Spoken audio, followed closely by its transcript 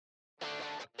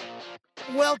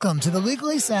Welcome to the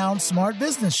Legally Sound Smart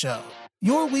Business Show,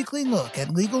 your weekly look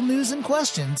at legal news and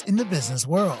questions in the business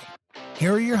world.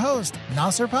 Here are your hosts,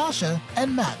 Nasser Pasha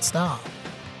and Matt Staub.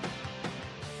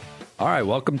 All right,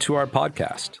 welcome to our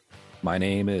podcast. My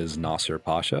name is Nasser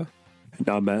Pasha. And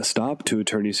I'm Matt Staub, two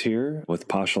attorneys here with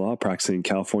Pasha Law, practicing in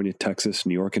California, Texas,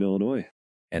 New York, and Illinois.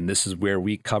 And this is where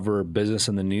we cover business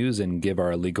in the news and give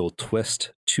our legal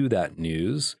twist to that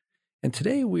news. And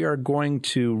today we are going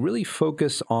to really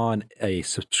focus on a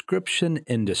subscription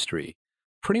industry.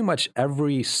 Pretty much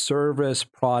every service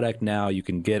product now you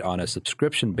can get on a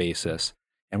subscription basis.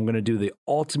 And we're going to do the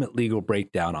ultimate legal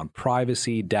breakdown on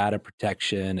privacy, data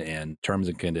protection, and terms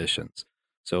and conditions.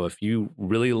 So if you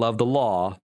really love the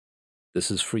law, this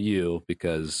is for you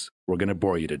because we're going to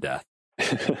bore you to death.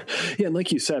 Yeah, and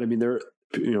like you said, I mean,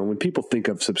 when people think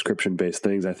of subscription-based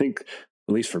things, I think,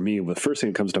 at least for me, the first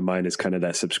thing that comes to mind is kind of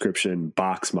that subscription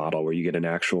box model where you get an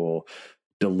actual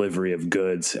delivery of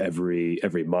goods every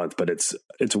month. But it's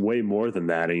way more than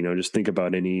that. And, just think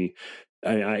about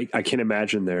I can't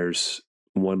imagine there's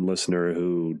one listener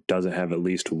who doesn't have at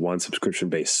least one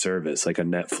subscription-based service, like a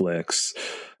Netflix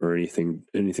or anything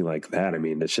like that. I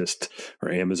mean, it's just,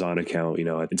 or Amazon account,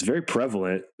 it's very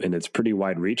prevalent and it's pretty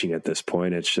wide-reaching at this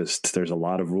point. It's just, there's a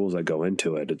lot of rules that go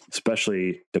into it,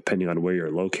 especially depending on where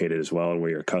you're located as well and where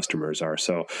your customers are.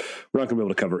 So we're not going to be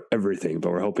able to cover everything,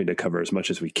 but we're hoping to cover as much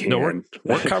as we can. No,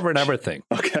 we're covering everything.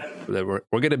 Okay. We're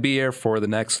going to be here for the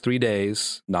next 3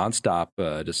 days, nonstop.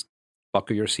 Just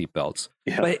buckle your seatbelts.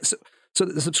 Yeah. But, so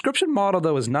the subscription model,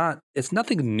 though, it's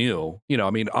nothing new.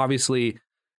 Obviously,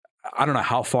 I don't know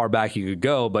how far back you could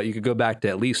go, but you could go back to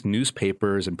at least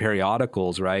newspapers and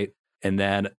periodicals, right? And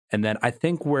then I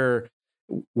think where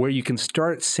you can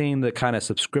start seeing the kind of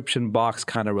subscription box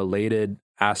kind of related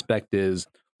aspect is,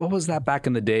 what was that back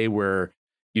in the day where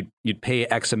you'd pay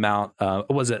X amount?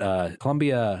 Was it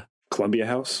Columbia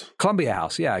House? Columbia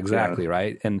House, yeah, exactly, yeah.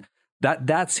 Right? And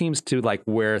that seems to like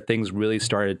where things really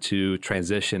started to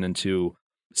transition into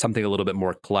something a little bit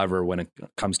more clever when it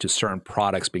comes to certain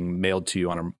products being mailed to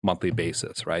you on a monthly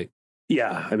basis, right?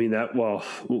 Yeah, I mean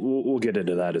we'll get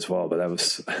into that as well, but that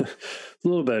was a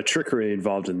little bit of trickery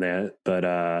involved in that. But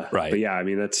right. But yeah, I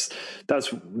mean that's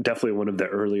definitely one of the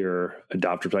earlier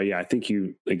adopters. But yeah, I think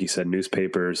like you said,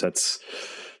 newspapers. That's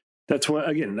what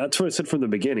I said from the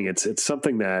beginning. It's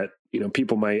something that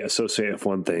people might associate with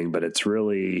one thing, but it's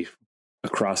really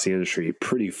across the industry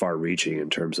pretty far reaching in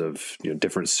terms of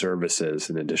different services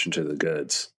in addition to the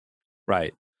goods.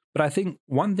 Right. But I think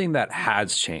one thing that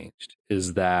has changed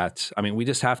is that, I mean, we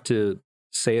just have to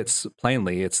say it's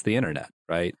plainly, it's the internet,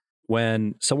 right?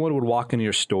 When someone would walk into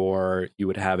your store, you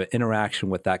would have an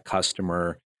interaction with that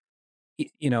customer.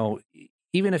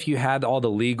 Even if you had all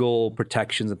the legal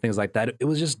protections and things like that, it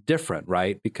was just different,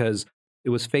 right? Because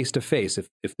it was face to face. If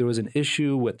there was an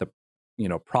issue with the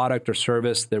product or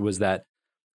service, there was that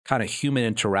kind of human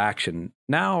interaction.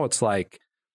 Now it's like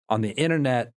on the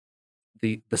internet,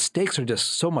 the stakes are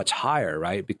just so much higher,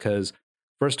 right? Because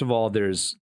first of all,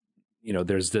 there's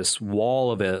this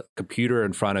wall of a computer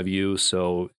in front of you,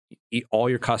 so all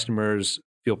your customers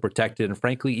feel protected, and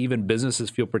frankly, even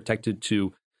businesses feel protected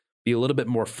to be a little bit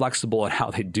more flexible in how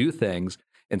they do things.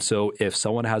 And so if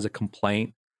someone has a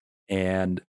complaint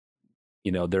and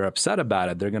they're upset about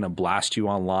it, they're going to blast you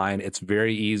online. It's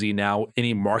very easy now.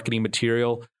 Any marketing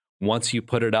material, once you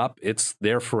put it up, it's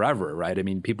there forever, right? I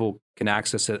mean, people can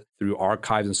access it through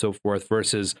archives and so forth,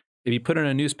 versus if you put it in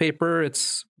a newspaper,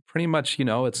 it's pretty much,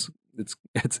 it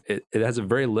has a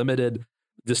very limited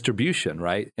distribution,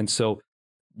 right? And so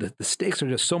the stakes are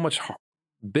just so much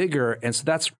bigger. And so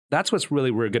that's what's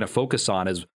really we're going to focus on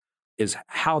is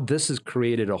how this has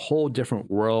created a whole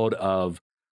different world of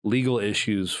legal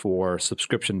issues for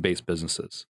subscription-based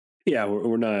businesses. Yeah,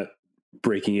 we're not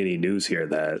breaking any news here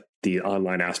that the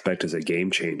online aspect is a game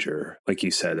changer. Like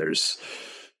you said, there's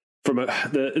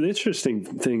the interesting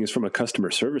thing is from a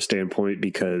customer service standpoint,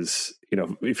 because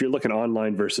if you're looking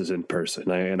online versus in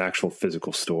person, an actual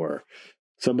physical store,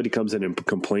 somebody comes in and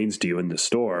complains to you in the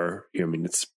store,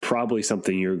 it's probably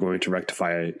something you're going to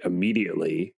rectify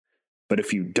immediately. But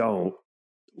if you don't,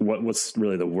 what's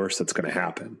really the worst that's going to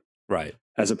happen? Right.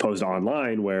 As opposed to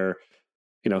online where,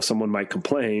 someone might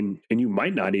complain and you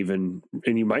might not do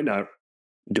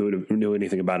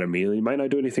anything about it immediately. You might not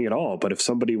do anything at all. But if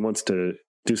somebody wants to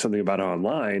do something about it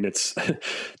online, it's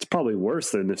probably worse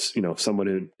than if,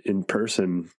 someone in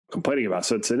person complaining about it.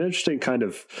 So it's an interesting kind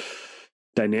of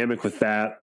dynamic with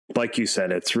that. Like you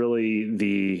said, it's really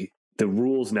the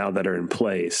rules now that are in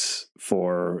place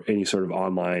for any sort of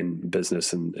online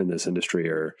business in this industry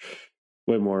are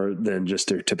way more than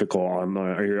just your typical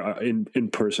online or your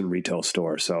in-person retail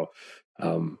store. So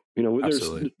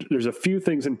There's a few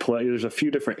things in play. There's a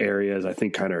few different areas I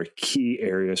think kind of key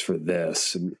areas for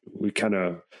this, and we kind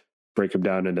of break them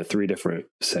down into 3 different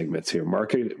segments here: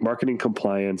 marketing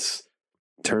compliance,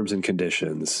 terms and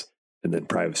conditions, and then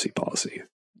privacy policy.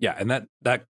 Yeah, and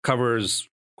that covers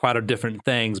quite a different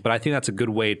things, but I think that's a good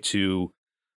way to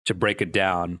break it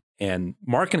down. And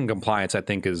marketing compliance, I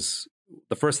think, is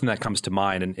the first thing that comes to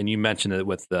mind. And you mentioned it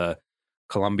with the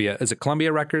Columbia. Is it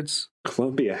Columbia Records?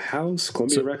 Columbia House,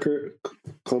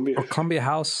 Columbia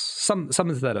House, something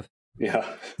to that. Yeah,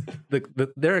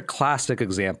 they're a classic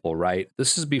example, right?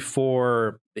 This is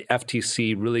before the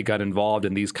FTC really got involved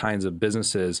in these kinds of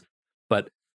businesses, but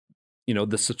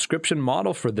the subscription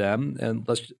model for them, and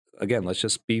let's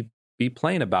just be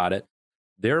plain about it.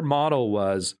 Their model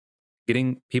was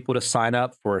getting people to sign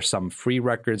up for some free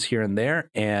records here and there,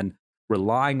 and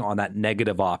relying on that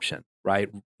negative option, right?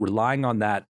 Relying on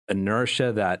that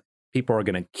inertia that people are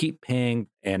going to keep paying,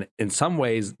 and in some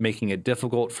ways making it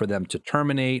difficult for them to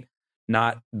terminate,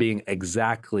 not being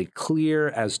exactly clear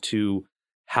as to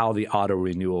how the auto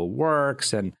renewal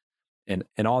works and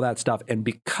all that stuff. And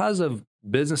because of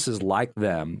businesses like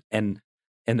them, and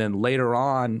then later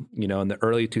on, in the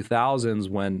early 2000s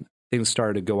when things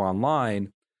started to go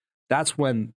online, that's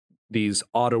when these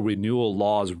auto renewal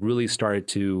laws really started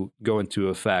to go into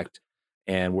effect,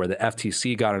 and where the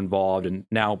FTC got involved. And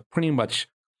now pretty much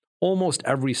almost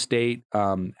every state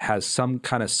has some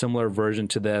kind of similar version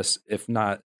to this, if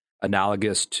not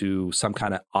analogous to some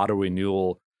kind of auto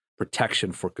renewal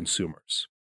protection for consumers.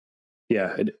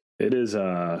 Yeah, it is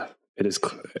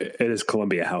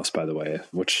Columbia House, by the way,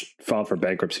 which filed for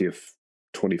bankruptcy of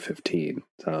 2015.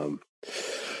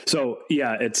 So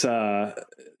yeah, it's like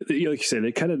you say,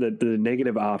 they kind of the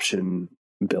negative option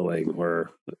billing,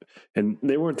 and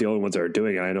they weren't the only ones that are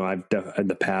doing it. I know I've in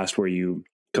the past where you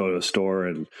go to a store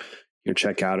and you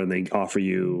check out and they offer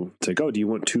you, it's like, oh, do you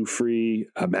want 2 free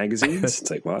magazines?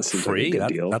 It's like, well, that seems free? Like a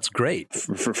good deal. That's great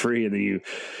for free. And then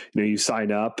you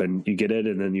sign up and you get it,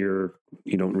 and then you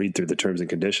don't read through the terms and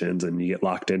conditions, and you get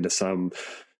locked into some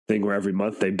thing where every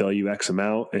month they bill you X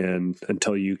amount, and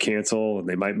until you cancel, and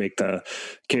they might make the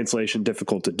cancellation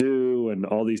difficult to do, and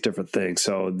all these different things.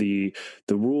 So the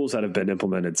rules that have been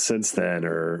implemented since then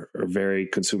are very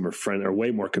consumer friendly, or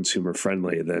way more consumer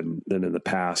friendly than in the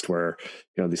past, where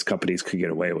these companies could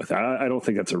get away with it. I don't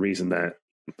think that's a reason that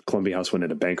Columbia House went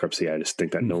into bankruptcy. I just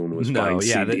think that no one was buying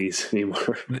CDs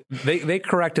anymore. They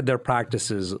corrected their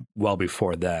practices well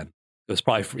before then. It's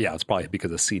probably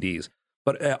because of CDs.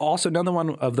 But also another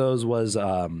one of those was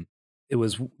it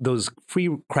was those free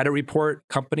credit report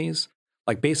companies.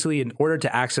 Like basically, in order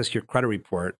to access your credit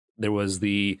report, there was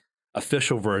the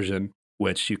official version,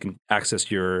 which you can access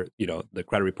your the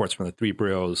credit reports from the 3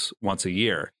 bureaus once a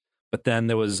year. But then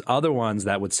there was other ones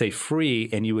that would say free,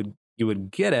 and you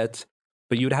would get it,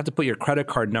 but you would have to put your credit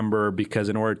card number, because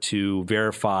in order to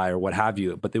verify or what have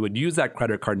you. But they would use that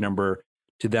credit card number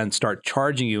to then start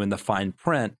charging you in the fine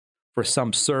print for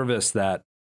some service that,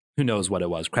 who knows what it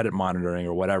was, credit monitoring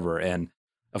or whatever. And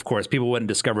of course, people wouldn't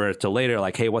discover it till later,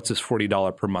 like, hey, what's this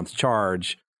 $40 per month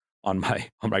charge on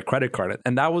my credit card?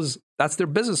 And that's their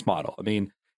business model. I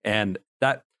mean,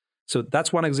 so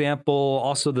that's one example.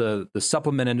 Also, the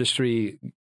supplement industry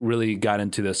really got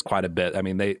into this quite a bit. I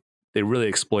mean, they really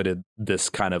exploited this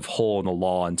kind of hole in the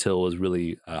law until it was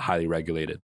really highly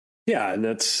regulated. Yeah, and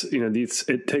that's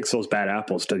it takes those bad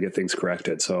apples to get things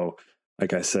corrected. So,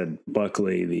 like I said,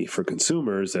 luckily for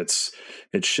consumers, it's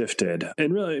shifted.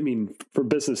 And really, I mean, for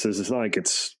businesses, it's not like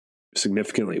it's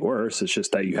significantly worse. It's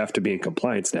just that you have to be in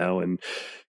compliance now, and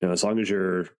as long as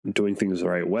you're doing things the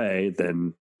right way,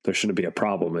 then there shouldn't be a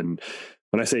problem. And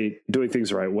when I say doing things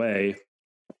the right way,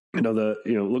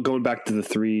 going back to the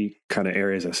 3 kind of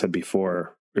areas I said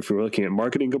before, if you're looking at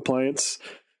marketing compliance,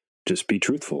 just be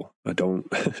truthful. Don't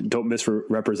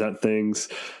misrepresent things.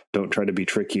 Don't try to be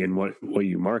tricky in what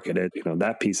you market it.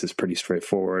 That piece is pretty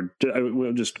straightforward.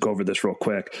 We'll just go over this real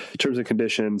quick. Terms and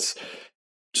conditions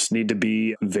just need to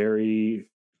be very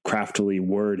craftily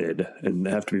worded, and they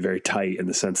have to be very tight in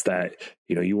the sense that,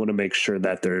 you want to make sure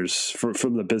that there's,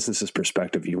 from the business's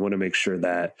perspective, you want to make sure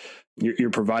that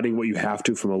you're providing what you have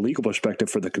to from a legal perspective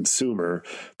for the consumer,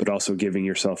 but also giving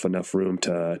yourself enough room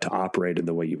to operate in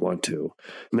the way you want to.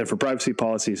 And then for privacy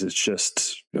policies, it's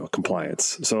just,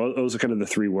 compliance. So those are kind of the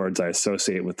 3 words I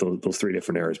associate with those 3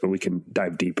 different areas, but we can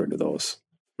dive deeper into those.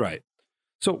 Right.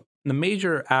 So the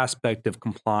major aspect of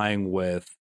complying with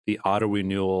the auto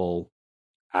renewal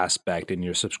aspect in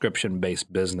your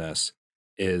subscription-based business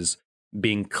is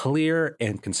being clear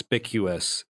and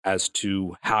conspicuous as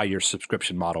to how your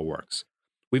subscription model works.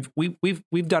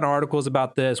 We've done articles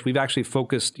about this. We've actually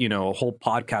focused, a whole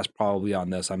podcast probably on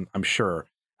this. I'm sure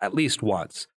at least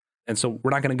once. And so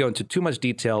we're not going to go into too much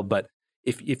detail, but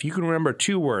if you can remember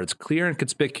two words, clear and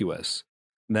conspicuous,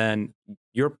 then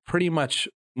you're pretty much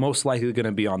most likely going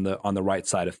to be on the right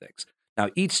side of things. Now,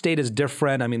 each state is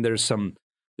different. I mean, there's some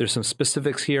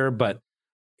specifics here, but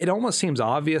it almost seems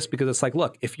obvious because it's like,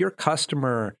 look, if your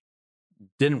customer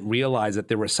didn't realize that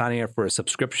they were signing up for a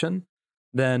subscription,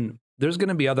 then there's going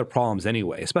to be other problems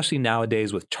anyway, especially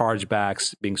nowadays with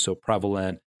chargebacks being so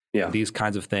prevalent, these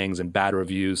kinds of things and bad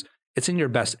reviews. It's in your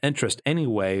best interest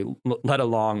anyway, let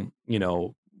alone,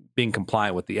 being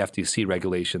compliant with the FTC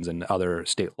regulations and other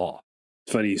state law.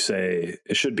 It's funny you say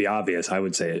it should be obvious. I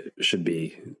would say it should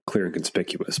be clear and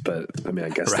conspicuous, but I mean, I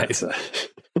guess right. That's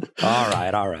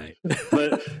all right.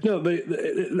 But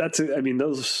that's, I mean,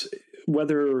 those,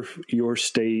 whether your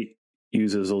state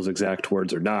uses those exact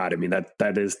words or not, I mean,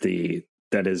 that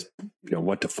is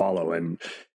what to follow. And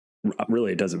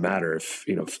really, it doesn't matter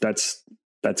if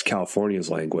that's California's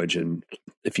language. And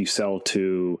if you sell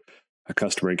to a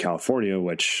customer in California,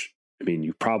 which, I mean,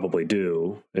 you probably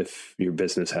do if your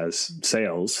business has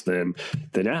sales, then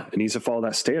yeah, it needs to follow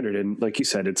that standard. And like you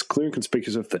said, it's clear and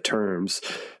conspicuous with the terms.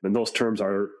 And those terms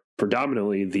are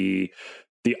predominantly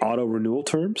the auto renewal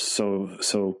terms.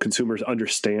 So consumers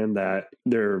understand that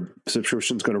their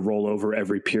subscription is going to roll over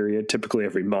every period, typically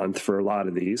every month for a lot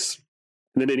of these.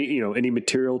 And then any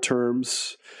material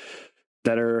terms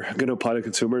that are going to apply to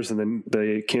consumers, and then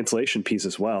the cancellation piece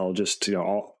as well. Just,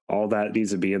 all that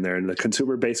needs to be in there. And the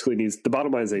consumer basically the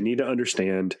bottom line is they need to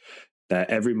understand that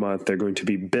every month they're going to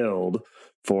be billed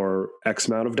for X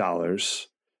amount of dollars,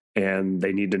 and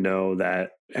they need to know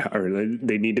that, or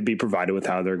they need to be provided with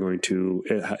how they're going to,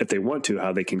 if they want to,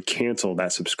 how they can cancel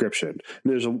that subscription.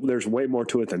 And there's way more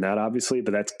to it than that, obviously,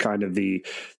 but that's kind of the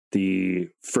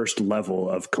first level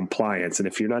of compliance. And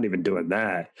if you're not even doing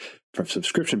that for a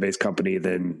subscription-based company,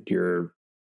 then you're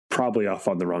probably way off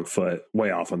on the wrong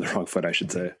foot, I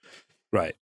should say.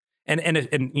 Right.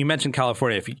 And you mentioned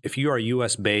California. If you are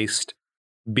US based,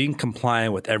 being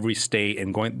compliant with every state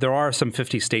and there are some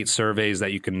 50 state surveys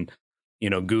that you can,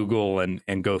 Google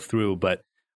and go through, but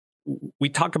we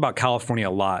talk about California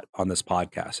a lot on this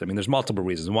podcast. I mean, there's multiple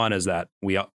reasons. One is that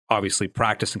we obviously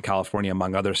practice in California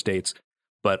among other states,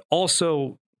 but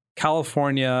also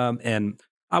California, and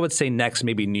I would say next,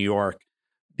 maybe New York.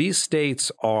 These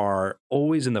states are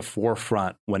always in the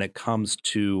forefront when it comes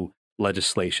to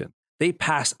legislation. They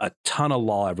pass a ton of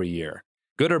law every year,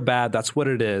 good or bad, that's what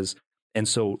it is. And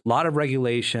so a lot of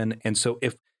regulation. And so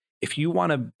if you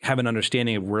want to have an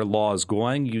understanding of where law is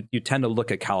going, you tend to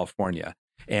look at California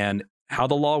and how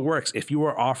the law works. If you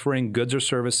are offering goods or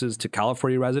services to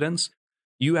California residents,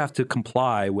 you have to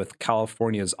comply with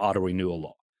California's auto renewal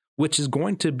law, which is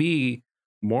going to be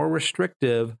more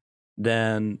restrictive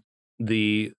than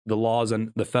the laws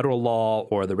and the federal law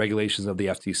or the regulations of the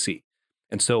FTC.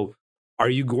 And so are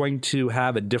you going to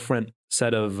have a different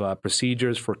set of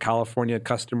procedures for California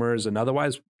customers and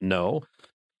otherwise? No.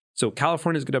 So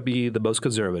California is going to be the most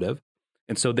conservative.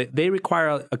 And so they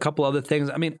require a couple other things.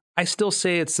 I mean, I still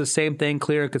say it's the same thing,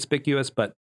 clear and conspicuous,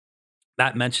 but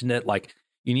Matt mentioned it, like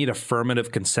you need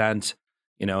affirmative consent,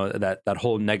 that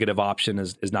whole negative option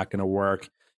is not going to work.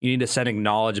 You need to send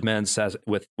acknowledgments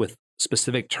with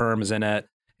specific terms in it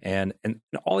and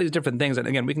all these different things. And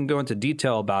again, we can go into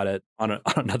detail about it on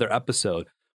another episode.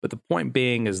 But the point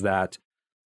being is that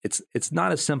it's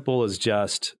not as simple as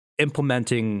just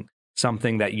implementing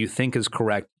something that you think is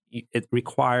correct. It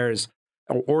requires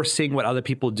or seeing what other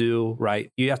people do,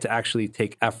 right? You have to actually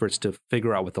take efforts to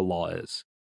figure out what the law is.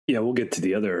 Yeah, we'll get to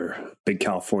the other big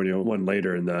California one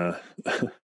later in the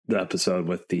episode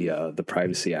with the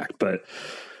Privacy Act, but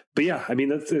yeah, I mean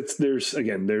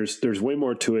there's way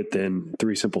more to it than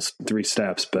three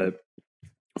steps, but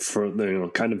for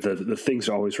kind of the things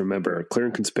to always remember: clear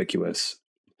and conspicuous,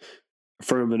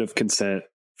 affirmative consent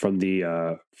from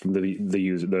the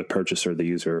user, the purchaser, the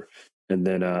user, and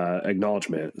then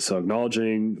acknowledgement. So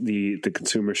acknowledging the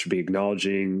consumer should be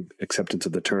acknowledging acceptance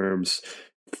of the terms,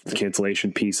 the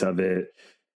cancellation piece of it.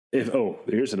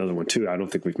 Here's another one too, I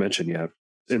don't think we've mentioned yet.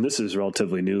 And this is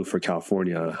relatively new for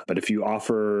California, but if you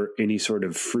offer any sort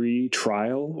of free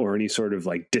trial or any sort of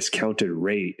like discounted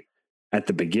rate at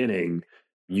the beginning,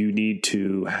 you need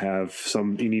to have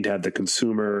the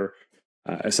consumer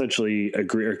essentially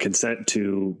agree or consent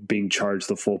to being charged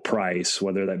the full price,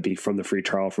 whether that be from the free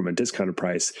trial, from a discounted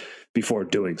price, before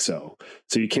doing so.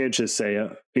 So you can't just say,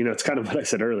 it's kind of what I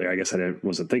said earlier. I guess I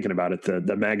wasn't thinking about it.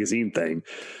 The magazine thing.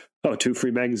 Oh, 2 free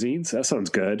magazines? That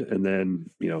sounds good. And then,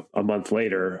 a month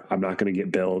later, I'm not going to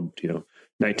get billed,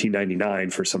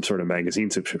 $19.99 for some sort of magazine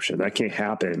subscription. That can't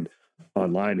happen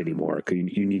online anymore.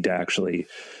 You need to actually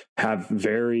have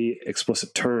very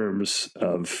explicit terms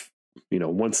of,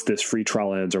 once this free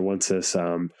trial ends or once this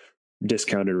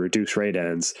discounted or reduced rate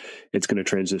ends, it's going to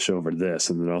transition over to this,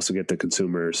 and then also get the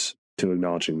consumers to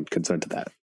acknowledge and consent to that.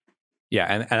 Yeah,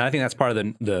 and I think that's part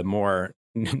of the more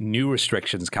new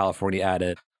restrictions California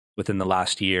added within the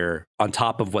last year on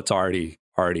top of what's already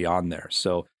on there.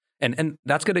 So and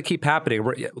that's going to keep happening.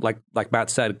 Like Matt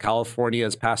said, California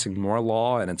is passing more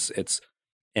law, and it's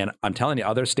and I'm telling you,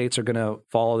 other states are going to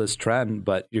follow this trend,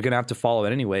 but you're going to have to follow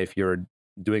it anyway if you're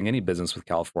doing any business with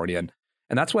California. And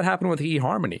that's what happened with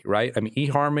eHarmony, right? I mean,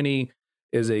 eHarmony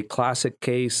is a classic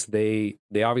case. They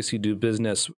obviously do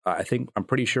business. I'm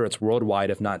pretty sure it's worldwide,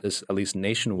 if not at least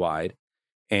nationwide.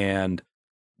 And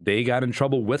they got in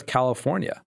trouble with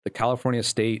California. The California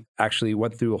state actually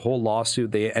went through a whole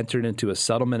lawsuit. They entered into a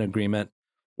settlement agreement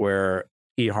where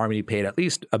eHarmony paid at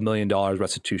least $1 million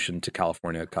restitution to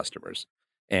California customers,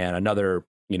 and another,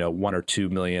 $1 or $2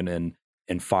 million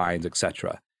in fines, et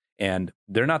cetera. And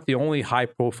they're not the only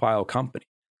high-profile company.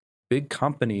 Big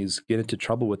companies get into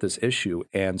trouble with this issue.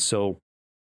 And so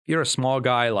if you're a small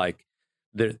guy, a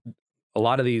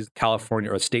lot of these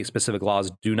California or state-specific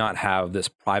laws do not have this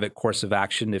private course of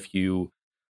action if you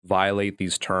violate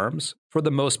these terms. For the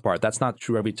most part, that's not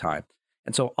true every time.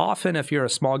 And so often, if you're a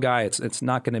small guy, it's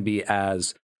not going to be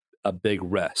as a big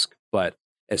risk. But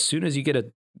as soon as you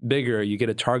get you get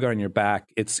a target on your back,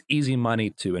 it's easy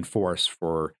money to enforce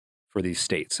for these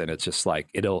states. And it's just like,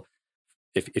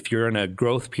 if you're in a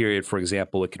growth period, for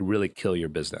example, it could really kill your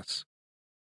business.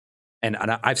 And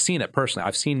I've seen it personally.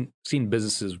 I've seen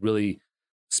businesses really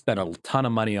spend a ton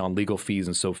of money on legal fees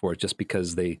and so forth just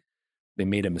because they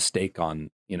made a mistake on,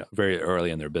 very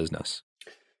early in their business.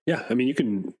 Yeah. I mean, you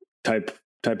can type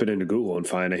it into Google and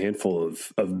find a handful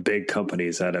of big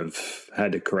companies that have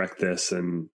had to correct this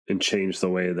and change the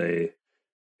way they,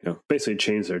 basically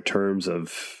change their terms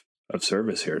of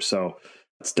service here. So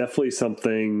it's definitely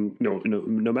something,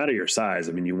 no matter your size.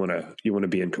 I mean, you want to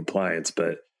be in compliance,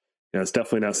 but it's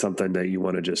definitely not something that you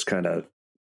want to just kind of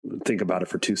think about it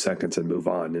for 2 seconds and move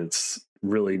on. It's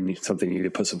really something you need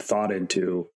to put some thought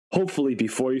into, hopefully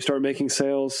before you start making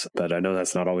sales. But I know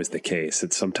that's not always the case.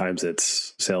 Sometimes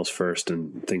it's sales first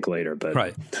and think later, but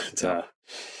right. It's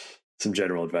some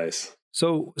general advice.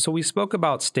 So we spoke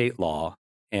about state law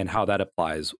and how that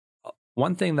applies.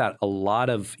 One thing that a lot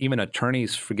of even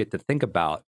attorneys forget to think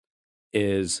about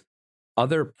is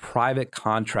other private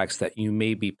contracts that you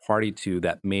may be party to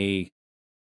that may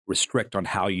restrict on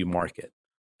how you market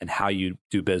and how you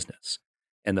do business.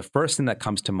 And the first thing that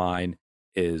comes to mind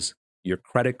is your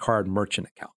credit card merchant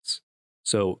accounts.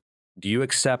 So do you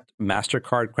accept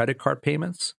MasterCard credit card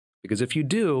payments? Because if you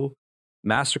do,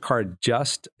 MasterCard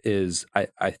just is,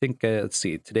 I think, let's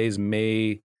see, today's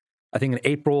May, I think on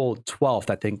April 12th,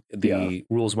 I think the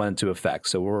rules went into effect.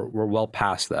 So we're well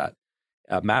past that.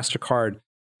 MasterCard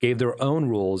gave their own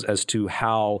rules as to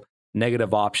how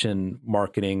negative option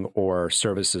marketing or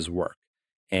services work.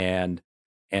 And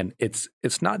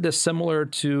it's not dissimilar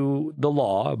to the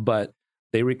law, but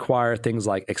they require things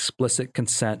like explicit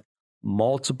consent,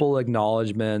 multiple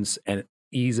acknowledgments, and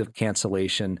ease of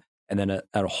cancellation, and then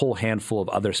a whole handful of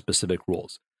other specific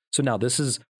rules. So now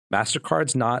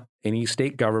MasterCard's not any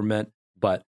state government,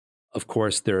 but of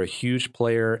course they're a huge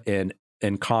player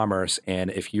in commerce. And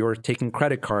if you're taking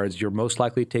credit cards, you're most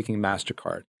likely taking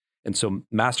MasterCard. And so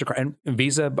MasterCard and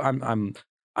Visa,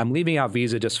 I'm leaving out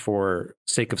Visa just for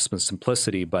sake of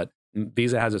simplicity, but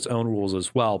Visa has its own rules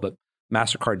as well. But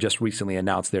MasterCard just recently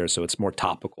announced theirs, so it's more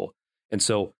topical. And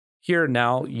so here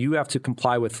now you have to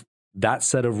comply with that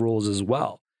set of rules as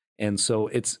well. And so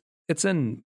it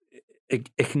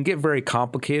can get very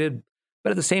complicated,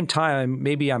 but at the same time,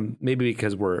 maybe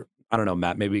because I don't know,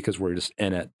 Matt, maybe because we're just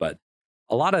in it, but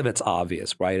a lot of it's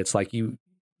obvious, right? It's like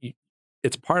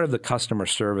it's part of the customer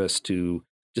service to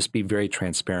just be very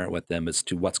transparent with them as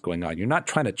to what's going on. You're not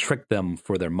trying to trick them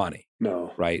for their money.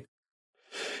 No. Right.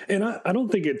 And I don't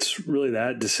think it's really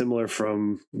that dissimilar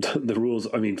from the rules.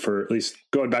 I mean, for at least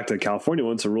going back to the California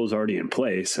ones, the rules are already in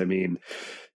place. I mean,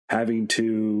 having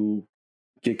to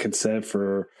get consent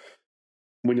for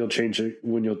when you'll charge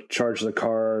the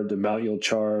card, the amount you'll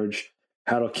charge,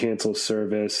 how to cancel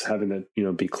service, having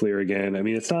that, be clear again. I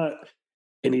mean, it's not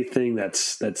anything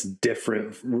that's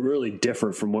different, really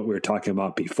different from what we were talking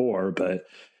about before, but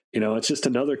it's just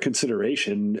another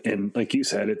consideration. And like you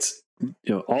said, it's,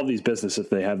 all these businesses,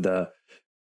 they have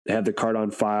the card on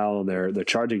file and they're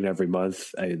charging it every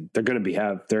month. They're going to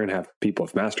have people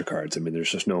with MasterCards. I mean,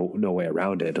 there's just no way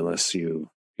around it unless you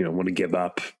want to give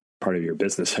up part of your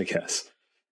business, I guess.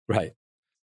 Right.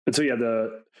 And so, yeah,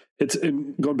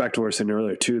 going back to what we were saying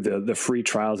earlier too, the free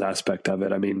trials aspect of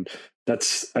it. I mean,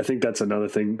 I think that's another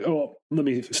thing. Oh, let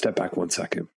me step back 1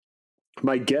 second.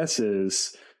 My guess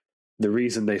is the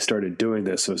reason they started doing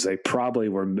this was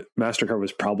MasterCard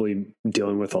was probably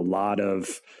dealing with a lot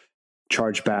of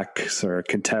chargebacks or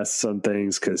contests on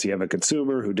things because you have a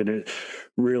consumer who didn't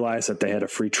realize that they had a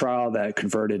free trial that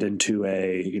converted into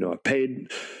a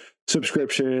paid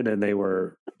subscription, and they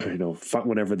were,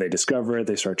 whenever they discover it,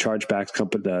 they start chargebacks,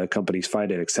 companies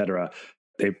fight it, et cetera.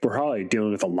 They were probably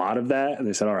dealing with a lot of that, and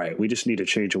they said, all right, we just need to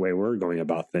change the way we're going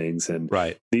about things, and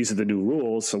right. These are the new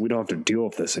rules, so we don't have to deal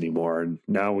with this anymore, and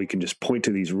now we can just point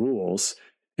to these rules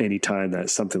anytime that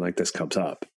something like this comes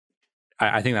up.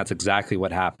 I think that's exactly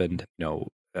what happened.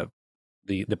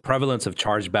 The prevalence of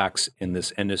chargebacks in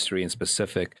this industry in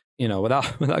specific,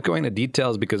 without going into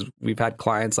details, because we've had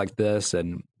clients like this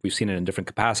and we've seen it in different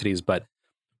capacities, but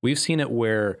we've seen it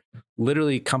where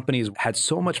literally companies had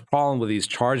so much problem with these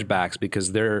chargebacks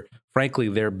because their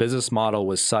business model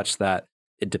was such that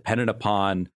it depended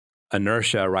upon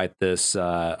inertia, right? This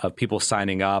of people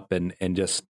signing up and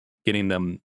just getting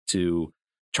them to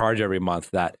charge every month,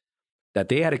 that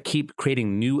they had to keep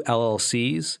creating new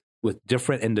LLCs with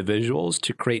different individuals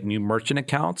to create new merchant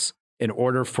accounts in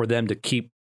order for them to keep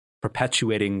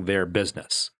perpetuating their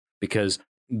business, because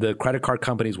the credit card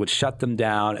companies would shut them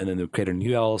down and then they would create a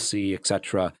new LLC, et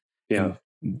cetera. Yeah.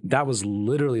 And that was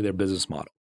literally their business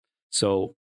model.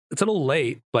 So it's a little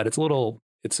late, but it's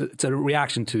a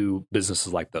reaction to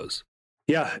businesses like those.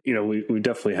 Yeah. We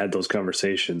definitely had those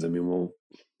conversations. I mean,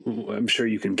 I'm sure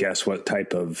you can guess what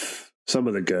type of some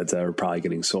of the goods that are probably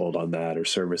getting sold on that or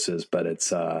services, but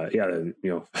it's,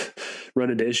 run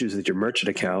into issues with your merchant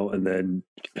account and then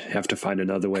have to find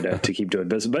another way to keep doing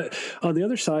business. But on the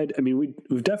other side, I mean,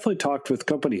 we've definitely talked with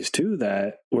companies too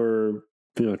that were,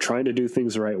 trying to do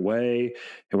things the right way.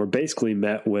 And we're basically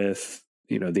met with,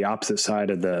 the opposite side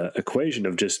of the equation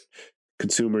of just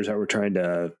consumers that were trying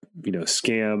to,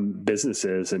 scam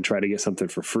businesses and try to get something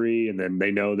for free. And then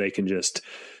they know they can just,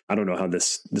 I don't know how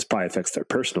this probably affects their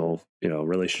personal,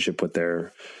 relationship with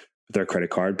their credit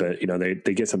card, but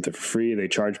they get something for free, they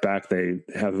charge back, they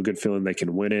have a good feeling they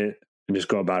can win it and just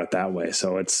go about it that way.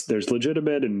 So there's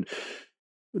legitimate and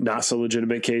not so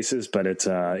legitimate cases, but it's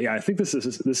I think this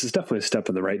is definitely a step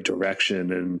in the right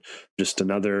direction, and just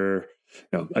another,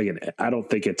 again, I don't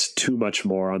think it's too much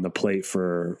more on the plate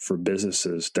for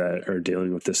businesses that are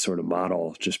dealing with this sort of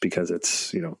model, just because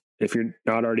it's, if you're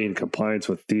not already in compliance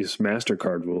with these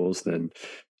MasterCard rules, then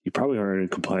you probably aren't in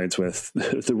compliance with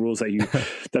the rules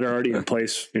that are already in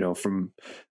place, from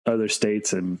other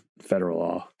states and federal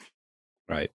law.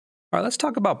 Right. All right. Let's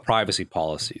talk about privacy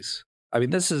policies. I mean,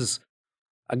 this is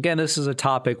a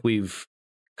topic we've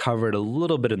covered a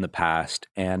little bit in the past,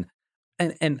 and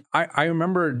I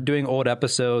remember doing old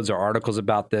episodes or articles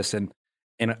about this, and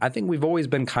I think we've always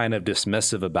been kind of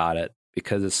dismissive about it,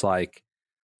 because it's like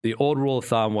the old rule of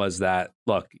thumb was that,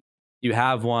 look, you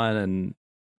have one and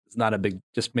it's not a big,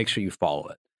 just make sure you follow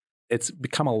it. It's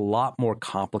become a lot more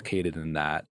complicated than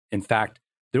that. In fact,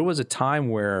 there was a time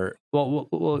where, well,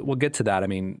 we'll get to that. I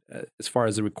mean, as far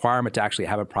as the requirement to actually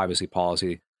have a privacy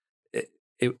policy,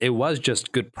 it was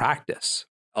just good practice.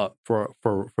 For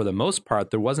the most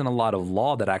part, there wasn't a lot of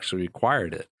law that actually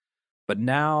required it. But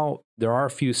now there are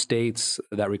a few states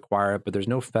that require it, but there's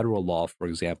no federal law, for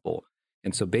example.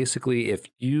 And so basically, if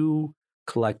you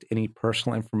collect any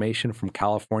personal information from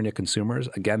California consumers,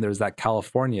 again, there's that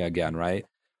California again, right?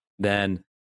 Then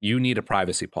you need a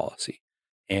privacy policy.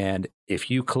 And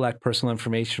if you collect personal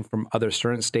information from other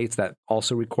certain states that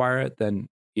also require it, then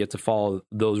you have to follow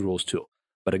those rules too.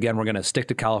 But again, we're going to stick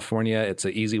to California. It's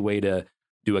an easy way to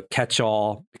do a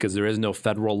catch-all, because there is no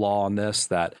federal law on this,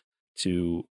 that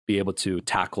to be able to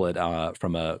tackle it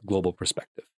from a global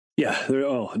perspective. Yeah,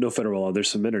 no federal law. There's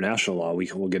some international law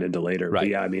we'll get into later. Right. But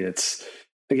yeah, I mean, it's,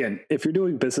 again, if you're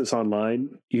doing business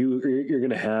online, you're going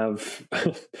to have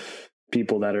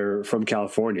people that are from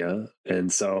California,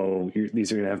 and so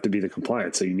these are going to have to be the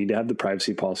compliance. So you need to have the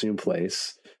privacy policy in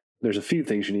place. There's a few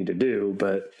things you need to do,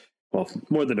 but, well,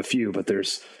 more than a few, but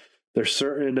there's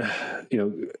certain,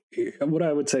 what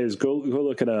I would say is go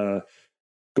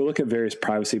look at various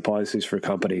privacy policies for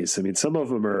companies. I mean, some of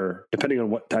them are, depending on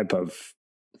what type of,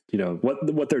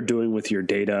 what they're doing with your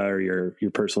data or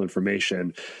your personal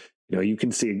information, you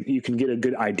can get a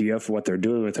good idea for what they're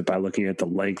doing with it by looking at the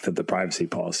length of the privacy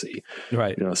policy.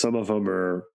 Right. Some of them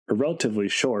are relatively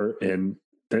short, and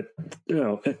that,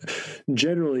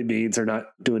 generally means they're not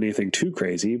doing anything too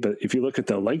crazy. But if you look at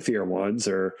the lengthier ones,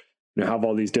 or have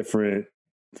all these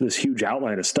this huge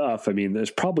outline of stuff, I mean, there's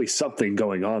probably something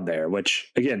going on there, which,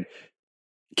 again,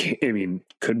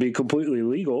 could be completely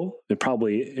legal. It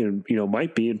probably,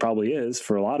 might be and probably is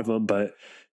for a lot of them. But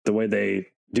the way they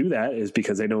do that is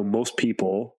because they know most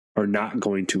people are not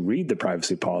going to read the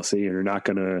privacy policy and are not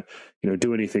going to,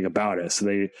 do anything about it.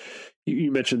 So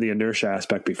you mentioned the inertia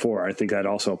aspect before. I think that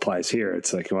also applies here.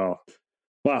 It's like, well,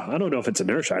 I don't know if it's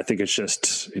inertia. I think it's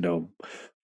just,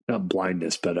 not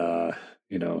blindness, but, I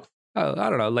don't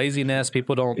know, laziness.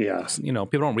 People don't,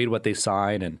 people don't read what they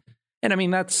sign. And I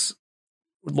mean, that's,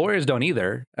 lawyers don't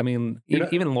either. I mean,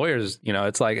 even lawyers,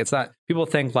 it's like, it's not, people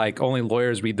think like only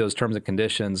lawyers read those terms and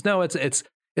conditions. No, it's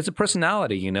a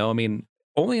personality, I mean,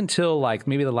 only until like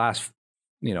maybe the last,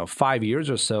 5 years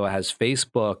or so has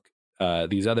Facebook,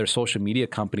 these other social media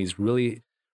companies really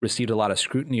received a lot of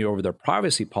scrutiny over their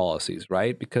privacy policies,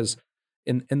 right? Because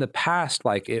in the past,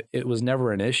 like it was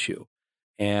never an issue.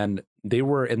 And they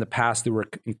were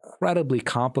incredibly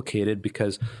complicated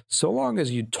because so long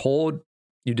as you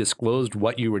disclosed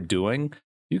what you were doing,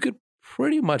 you could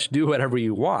pretty much do whatever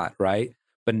you want, right?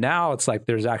 But now it's like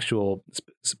there's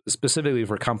specifically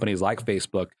for companies like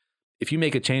Facebook, if you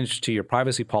make a change to your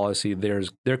privacy policy,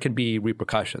 there can be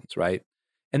repercussions, right?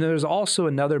 And there's also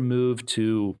another move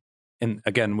to, and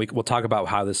again, we'll talk about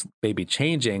how this may be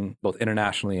changing both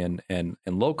internationally and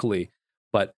locally,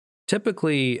 but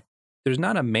typically there's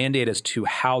not a mandate as to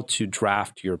how to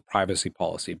draft your privacy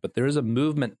policy, but there is a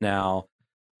movement now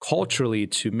culturally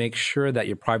to make sure that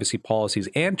your privacy policies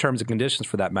and terms and conditions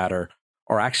for that matter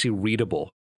are actually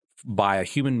readable by a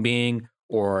human being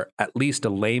or at least a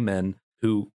layman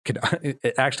who can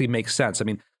it actually makes sense. I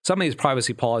mean, some of these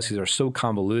privacy policies are so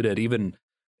convoluted, even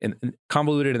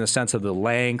convoluted in the sense of the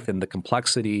length and the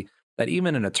complexity, that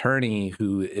even an attorney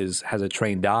who has a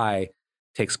trained eye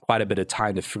takes quite a bit of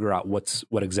time to figure out what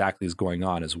exactly is going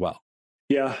on as well.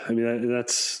 Yeah, I mean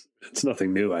it's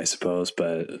nothing new, I suppose,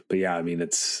 but yeah, I mean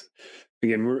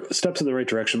we're steps in the right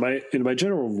direction. My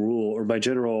general rule, or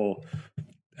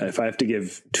if I have to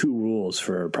give 2 rules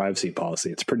for privacy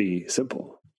policy, it's pretty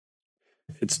simple.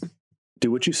 It's do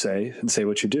what you say and say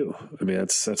what you do. I mean,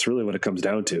 that's really what it comes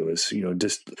down to is,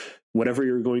 just whatever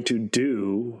you're going to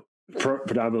do,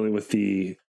 predominantly with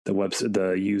the website,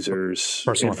 the user's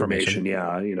personal information.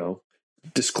 Yeah.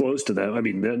 Disclose to them. I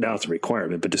mean, now it's a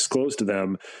requirement, but disclose to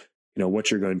them, what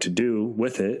you're going to do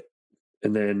with it.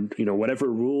 And then, whatever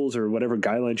rules or whatever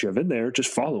guidelines you have in there,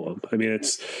 just follow them. I mean,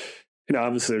 it's,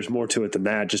 obviously there's more to it than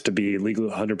that, just to be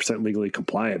 100% legally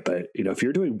compliant. But, if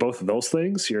you're doing both of those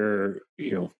things, you're,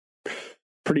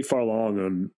 pretty far along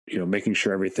on, making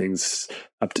sure everything's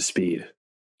up to speed.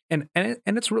 And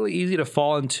it's really easy to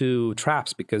fall into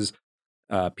traps because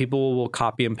people will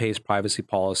copy and paste privacy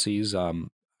policies,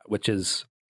 which is,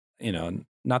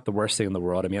 not the worst thing in the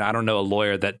world. I mean, I don't know a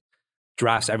lawyer that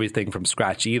drafts everything from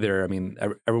scratch either. I mean,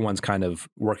 everyone's kind of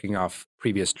working off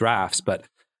previous drafts, but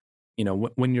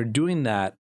when you're doing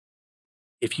that,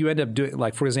 if you end up doing,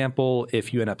 like, for example,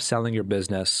 if you end up selling your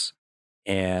business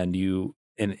and you,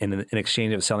 in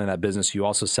exchange of selling that business, you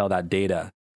also sell that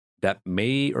data, that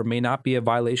may or may not be a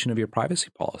violation of your privacy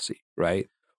policy, right?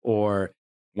 Or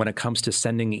when it comes to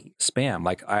sending spam,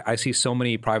 like I see so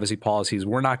many privacy policies,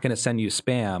 we're not going to send you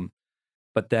spam,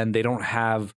 but then they don't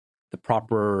have the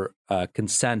proper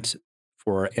consent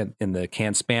for in the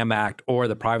CAN-SPAM Act or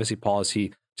the privacy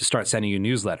policy to start sending you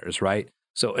newsletters, right?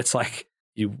 So it's like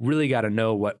you really got to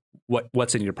know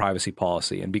what's in your privacy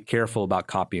policy and be careful about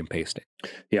copy and pasting.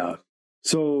 Yeah.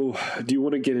 So do you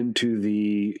want to get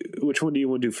into which one do you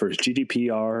want to do first,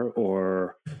 GDPR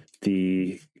or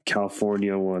the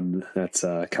California one? That's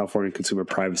California Consumer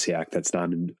Privacy Act that's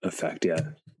not in effect yet.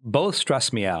 Both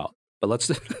stress me out, but let's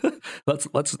do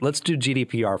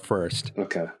GDPR first.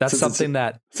 Okay. That's something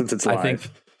since it's live. I think,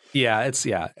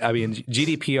 I mean,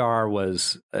 GDPR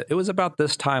was about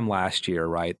this time last year,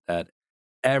 right? That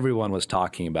everyone was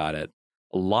talking about it.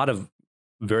 A lot of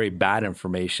very bad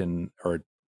information or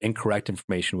incorrect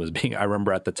information was I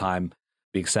remember at the time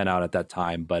being sent out at that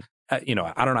time, but I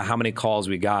don't know how many calls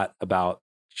we got about,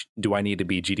 do I need to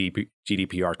be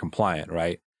GDPR compliant,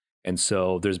 right? And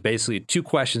so there's basically 2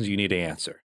 questions you need to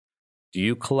answer. Do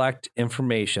you collect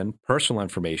information, personal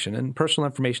information, and personal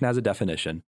information has a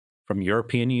definition, from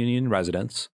European Union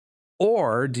residents,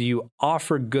 or do you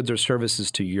offer goods or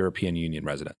services to European Union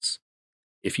residents?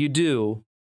 If you do,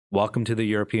 welcome to the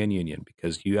European Union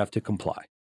because you have to comply.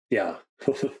 Yeah.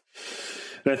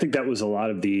 And I think that was a lot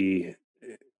of the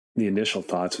initial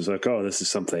thoughts was like, oh, this is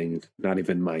something not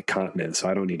even my continent, so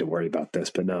I don't need to worry about this.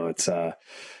 But no, it's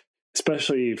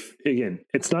especially if, again,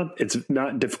 it's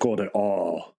not difficult at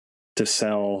all to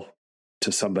sell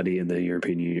to somebody in the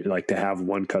European Union, like to have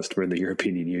one customer in the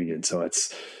European Union. So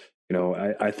it's,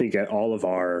 I think at all of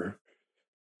our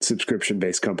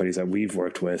subscription-based companies that we've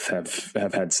worked with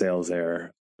have had sales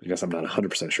there. I guess I'm not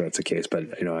 100% sure that's the case, but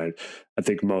I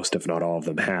think most, if not all of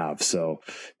them have. So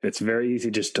it's very easy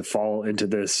just to fall into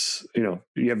this,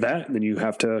 you have that and then you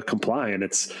have to comply. And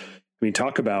you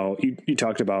talked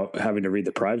about having to read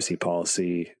the privacy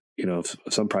policy.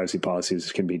 Some privacy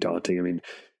policies can be daunting. I mean,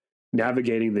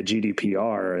 navigating the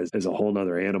GDPR is a whole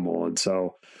nother animal. And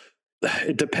so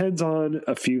it depends on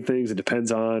a few things. It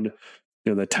depends on,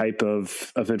 the type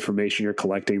of information you're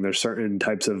collecting. There's certain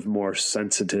types of more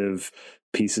sensitive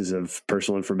pieces of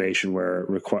personal information where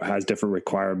it has different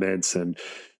requirements, and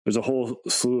there's a whole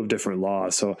slew of different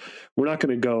laws. So we're not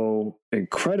going to go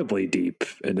incredibly deep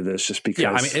into this just because.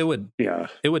 Yeah, I mean,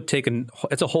 it would take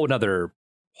it's a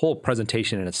whole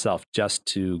presentation in itself just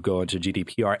to go into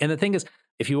GDPR. And the thing is,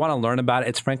 if you want to learn about it,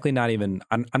 it's frankly not even.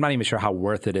 I'm not even sure how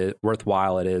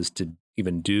worthwhile it is to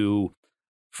even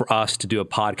for us to do a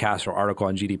podcast or article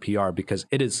on GDPR, because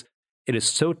it is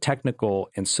so technical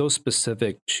and so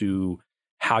specific to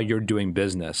how you're doing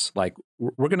business. Like,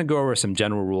 we're going to go over some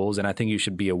general rules, and I think you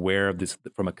should be aware of this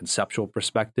from a conceptual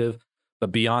perspective.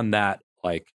 But beyond that,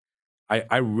 like,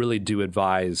 I really do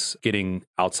advise getting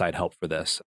outside help for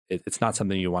this. It's not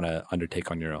something you want to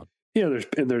undertake on your own.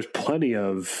 There's plenty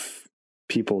of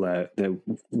people that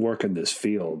work in this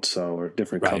field, or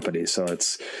different companies. So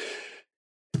it's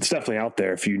definitely out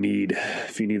there if you need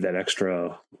that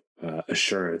extra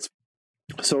assurance.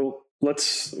 So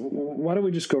why don't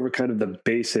we just go over kind of the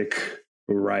basic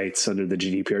rights under the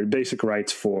GDPR, basic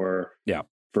rights for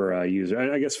a user.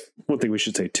 And I guess one thing we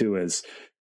should say too is,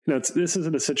 this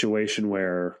isn't a situation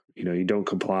where, you don't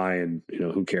comply and,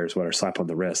 who cares what, or slap on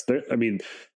the wrist.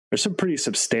 There's some pretty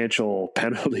substantial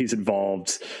penalties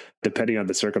involved depending on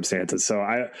the circumstances. So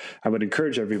I would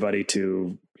encourage everybody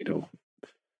to,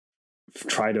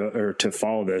 try to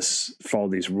follow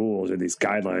these rules or these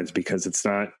guidelines, because it's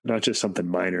not just something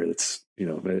minor. That's,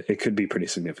 it could be pretty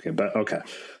significant. But okay.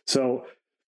 So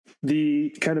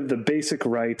the kind of the basic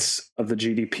rights of the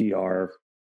GDPR,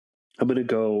 I'm going to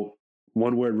go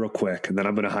one word real quick, and then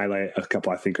I'm going to highlight a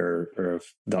couple I think are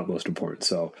the most important.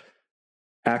 So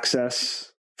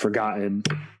access, forgotten,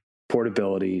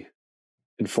 portability,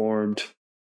 informed,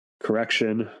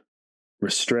 correction,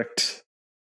 restrict,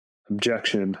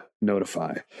 objection,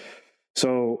 notify.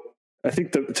 So I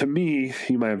think to me,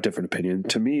 you might have a different opinion.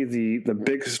 To me, the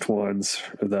biggest ones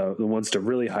are the ones to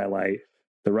really highlight: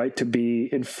 the right to be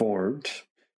informed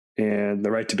and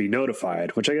the right to be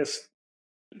notified, which I guess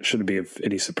shouldn't be of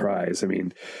any surprise. I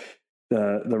mean,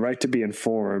 the right to be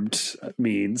informed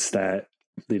means that,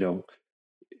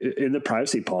 in the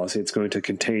privacy policy, it's going to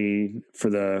contain for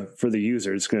the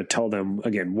user, it's going to tell them,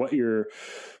 again,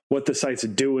 what the site's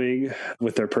doing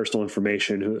with their personal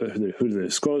information, who they're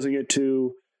disclosing it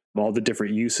to, all the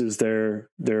different uses they're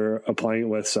applying it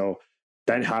with. So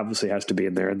that obviously has to be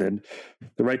in there. And then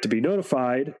the right to be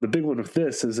notified. The big one with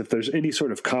this is if there's any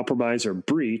sort of compromise or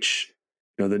breach,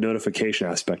 the notification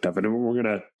aspect of it. And we're going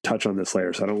to touch on this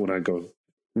later, so I don't want to go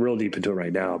real deep into it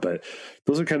right now. But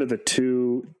those are kind of the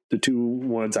two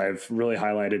ones I've really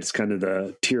highlighted. It's kind of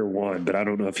the tier one, but I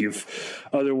don't know if you've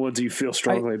other ones you feel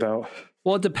strongly about.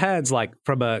 Well, it depends. Like,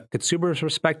 from a consumer's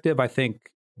perspective, I think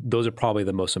those are probably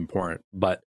the most important.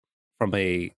 But from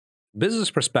a business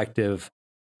perspective,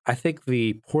 I think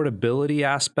the portability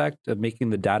aspect of making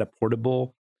the data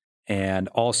portable, and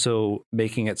also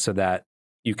making it so that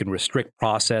you can restrict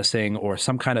processing or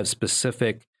some kind of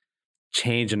specific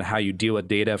change in how you deal with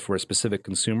data for a specific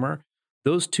consumer,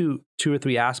 those two or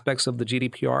three aspects of the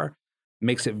GDPR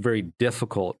makes it very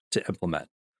difficult to implement,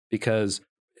 because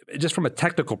just from a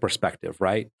technical perspective,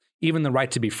 right? Even the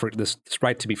right to be this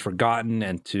right to be forgotten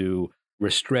and to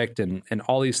restrict and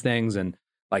all these things, and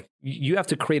like, you have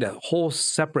to create a whole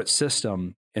separate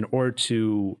system in order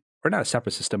to, or not a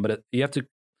separate system, but you have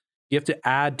to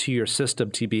add to your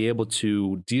system to be able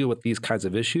to deal with these kinds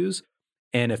of issues.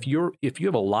 And if you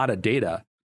have a lot of data,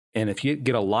 and if you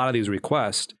get a lot of these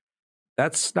requests,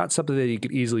 that's not something that you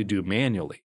could easily do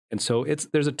manually. And so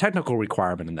there's a technical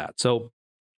requirement in that. So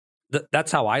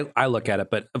that's how I look at it.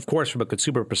 But of course, from a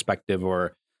consumer perspective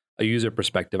or a user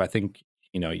perspective, I think,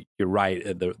 you're right.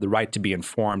 The right to be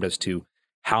informed as to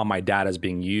how my data is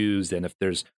being used,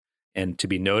 and to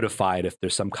be notified if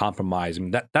there's some compromise. I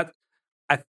mean,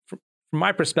 from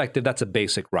my perspective, that's a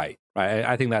basic right?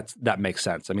 I think that makes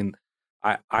sense. I mean,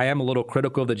 I am a little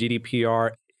critical of the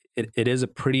GDPR. It is a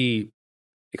pretty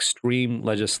extreme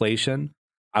legislation.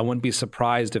 I wouldn't be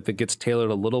surprised if it gets tailored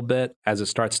a little bit as it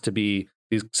starts to be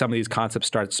some of these concepts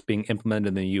starts being implemented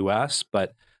in the U.S.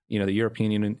 But the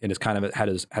European Union has kind of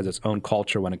has its own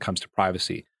culture when it comes to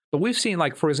privacy. But we've seen,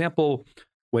 like, for example,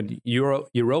 when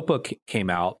Europa came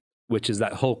out, which is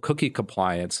that whole cookie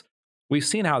compliance, we've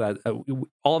seen how that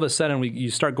all of a sudden you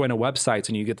start going to websites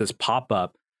and you get this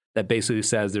pop-up that basically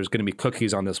says there's going to be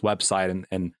cookies on this website,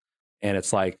 and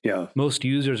it's like most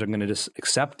users are going to just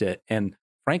accept it. And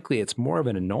frankly, it's more of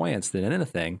an annoyance than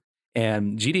anything.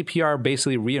 And GDPR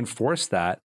basically reinforced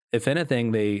that. If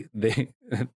anything, they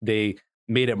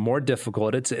made it more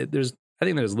difficult. I think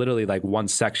there's literally like one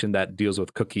section that deals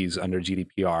with cookies under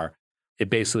GDPR. It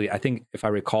basically, I think if I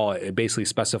recall, it basically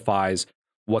specifies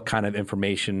what kind of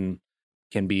information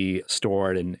can be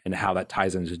stored and how that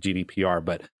ties into GDPR.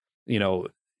 But,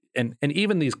 and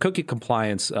even these cookie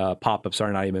compliance pop-ups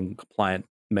are not even compliant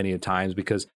many times,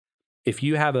 because if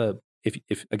you have if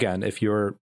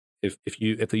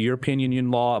the European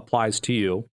Union law applies to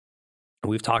you, and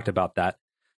we've talked about that,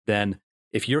 then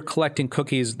if you're collecting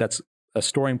cookies that's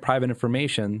storing private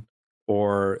information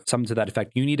or something to that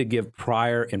effect, you need to give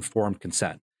prior informed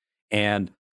consent.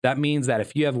 And that means that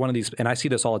if you have one of these, and I see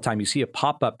this all the time, you see a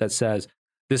pop-up that says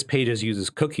this page uses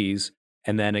cookies,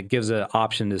 and then it gives an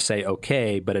option to say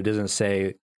okay, but it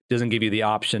doesn't give you the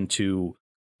option to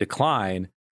decline.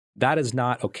 That is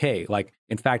not okay. Like,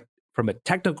 in fact, from a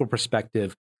technical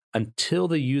perspective, until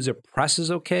the user presses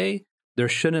okay, there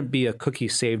shouldn't be a cookie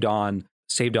saved on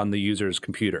the user's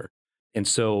computer. And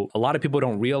so a lot of people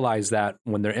don't realize that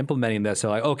when they're implementing this,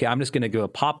 they're like, okay, I'm just going to give a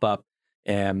pop-up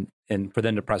and for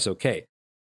them to press okay.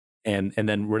 And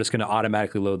then we're just going to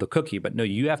automatically load the cookie. But no,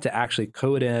 you have to actually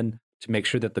code in to make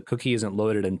sure that the cookie isn't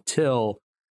loaded until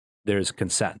there's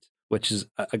consent, which is,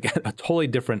 again, a totally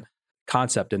different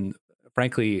concept. And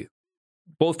frankly,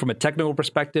 both from a technical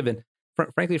perspective and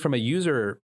frankly, from a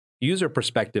user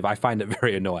perspective, I find it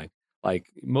very annoying. Like,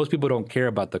 most people don't care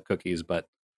about the cookies, but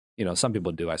some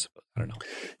people do, I suppose. I don't know.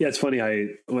 Yeah, it's funny. I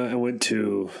went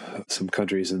to some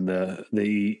countries in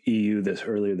the EU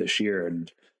earlier this year,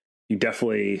 and you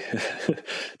definitely,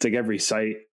 it's like every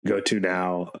site you go to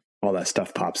now, all that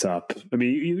stuff pops up. I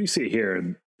mean, you see it here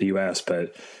in the US, but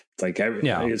it's like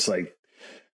it's like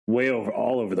way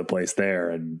all over the place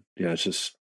there, and it's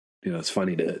just it's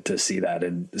funny to see that,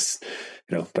 and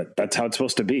but that's how it's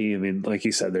supposed to be. I mean, like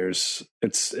you said,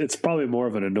 it's probably more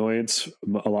of an annoyance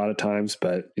a lot of times,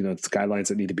 but it's guidelines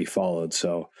that need to be followed.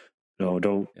 So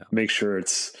make sure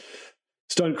it's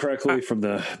done correctly from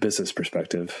the business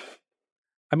perspective.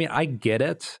 I mean, I get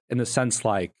it in the sense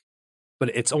but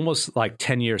it's almost like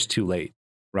 10 years too late,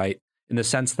 right? In the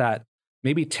sense that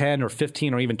maybe 10 or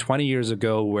 15 or even 20 years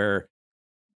ago,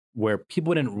 where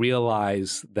people didn't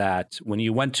realize that when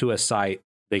you went to a site,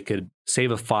 they could save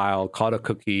a file, call it a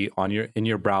cookie in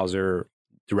your browser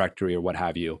directory or what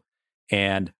have you.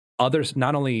 And others,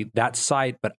 not only that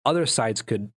site, but other sites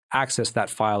could access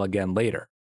that file again later,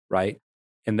 right?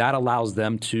 And that allows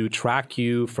them to track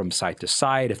you from site to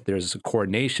site. If there's a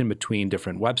coordination between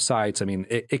different websites, I mean,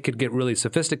 it could get really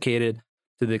sophisticated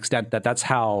to the extent that that's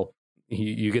how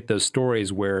you get those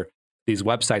stories where these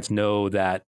websites know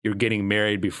that you're getting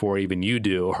married before even you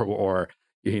do, or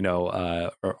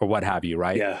what have you,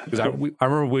 right? Yeah. Because I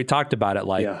remember we talked about it.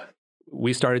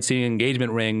 We started seeing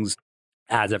engagement rings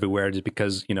ads everywhere just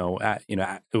because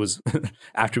it was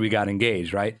after we got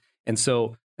engaged, right? And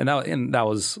so that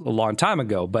was a long time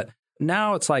ago, but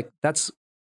now it's like that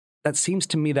seems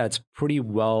to me that's pretty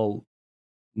well.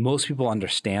 Most people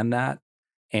understand that,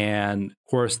 and of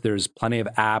course, there's plenty of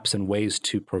apps and ways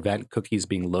to prevent cookies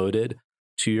being loaded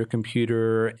to your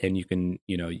computer, and you can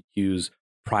use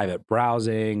private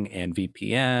browsing and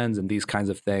VPNs and these kinds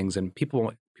of things, and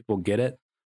people get it.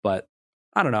 But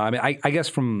I don't know. I mean, I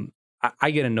guess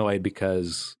I get annoyed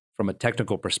because from a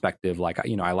technical perspective, like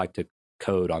I like to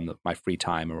code on my free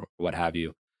time or what have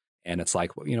you, and it's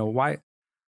like, why?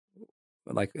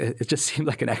 Like, it just seems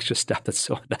like an extra step that's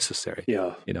so unnecessary.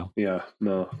 Yeah. Yeah.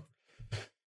 No.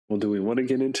 Well, do we want to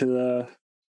get into the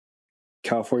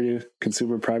California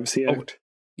Consumer Privacy Act?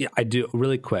 Yeah, I do.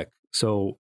 Really quick.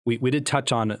 So we did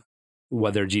touch on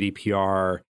whether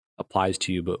GDPR applies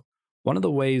to you, but one of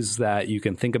the ways that you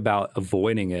can think about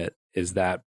avoiding it is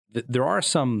that there are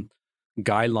some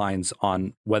guidelines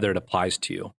on whether it applies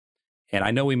to you. And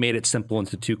I know we made it simple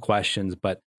into 2 questions,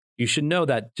 but you should know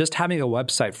that just having a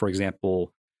website, for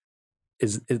example,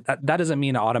 that doesn't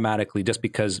mean automatically just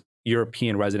because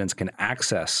European residents can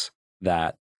access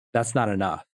that, that's not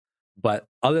enough. But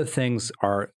other things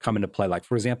are come into play. Like,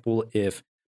 for example, if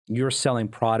you're selling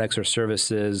products or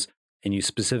services and you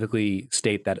specifically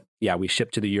state that, we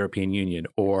ship to the European Union,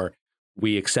 or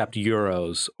we accept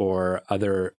euros or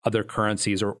other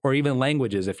currencies or even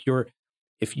languages. If you're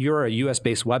a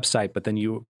US-based website, but then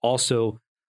you also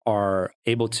are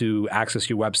able to access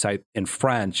your website in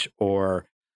French or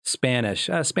Spanish.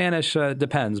 Spanish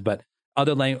depends, but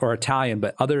or Italian,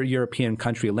 but other European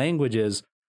country languages,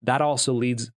 that also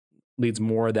leads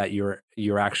more that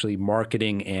you're actually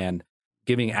marketing and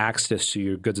giving access to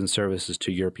your goods and services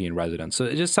to European residents. So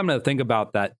it's just something to think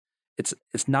about, that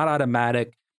it's not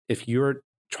automatic. If you're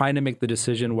trying to make the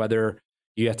decision whether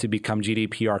you have to become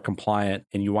GDPR compliant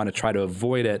and you want to try to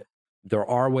avoid it, there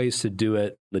are ways to do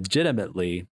it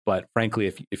legitimately. But frankly,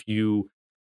 if you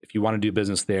want to do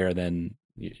business there, then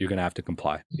you're going to have to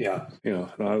comply. Yeah.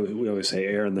 We always say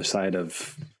err on the side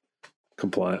of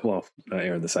compliant. Well, not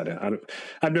err on the side of,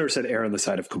 I've never said err on the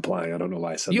side of complying. I don't know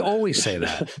why I said you that. Always say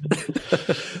that.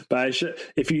 But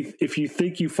if you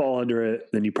think you fall under it,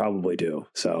 then you probably do.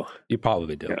 So you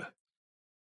probably do. Yeah.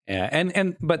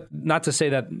 Yeah. But not to say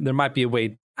that there might be a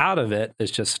way out of it.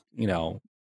 It's just,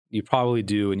 you probably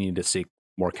do and you need to seek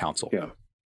more counsel. Yeah.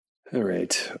 All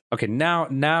right. Okay.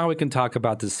 Now we can talk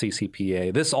about the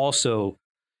CCPA. This also,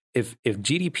 if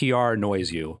GDPR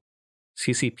annoys you,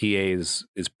 CCPA is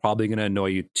probably going to annoy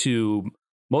you too,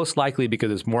 most likely because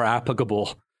it's more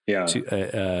applicable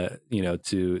to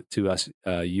us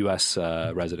U.S.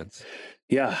 Residents.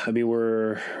 Yeah, I mean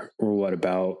we're what,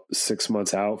 about 6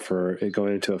 months out for it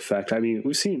going into effect. I mean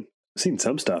we've seen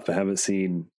some stuff, but haven't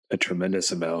seen a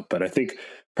tremendous amount. But I think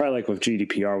probably like with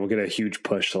GDPR, we'll get a huge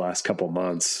push the last couple of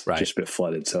months. Right. Just a bit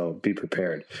flooded, so be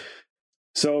prepared.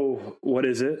 So what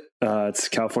is it? It's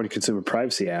California Consumer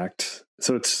Privacy Act.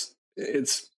 So it's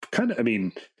kind of, I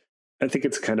mean, I think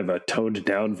it's kind of a toned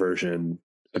down version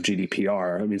of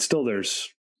GDPR. I mean, still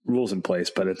there's rules in place,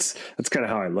 but that's kind of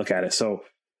how I look at it. So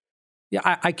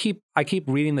yeah, I keep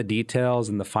reading the details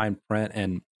and the fine print,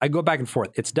 and I go back and forth.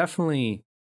 It's definitely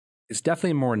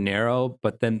more narrow,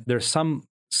 but then there's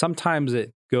sometimes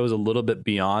it goes a little bit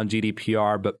beyond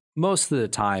GDPR, but most of the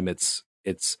time it's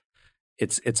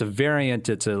a variant.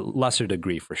 It's a lesser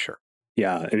degree for sure.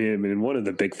 Yeah, I mean, one of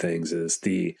the big things is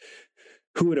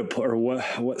who it or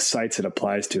what sites it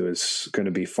applies to is going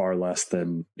to be far less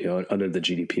than under the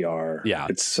GDPR. Yeah,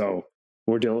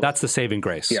 we're dealing. That's the saving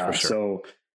grace. Yeah, for sure. So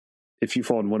if you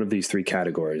fall in one of these three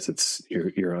categories,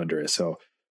 you're under it. So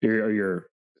you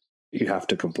have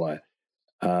to comply.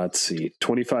 Let's see,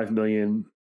 25 million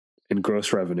in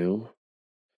gross revenue.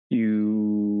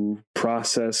 You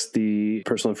process the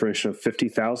personal information of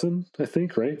 50,000, I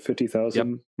think, right?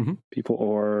 50,000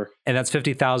 people, and that's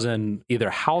 50,000 either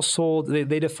household.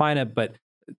 They define it, but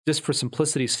just for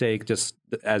simplicity's sake, just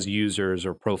as users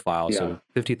or profiles. Yeah. So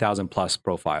 50,000 plus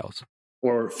profiles.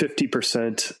 Or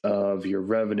 50% of your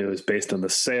revenue is based on the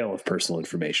sale of personal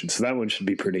information. So that one should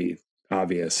be pretty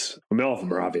obvious. I mean, all of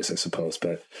them are obvious, I suppose,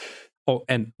 but. Oh,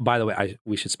 and by the way,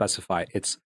 we should specify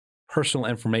it's personal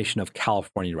information of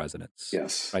California residents.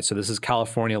 Yes. Right. So this is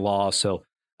California law. So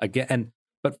again,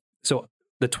 so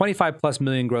the 25 plus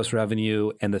million gross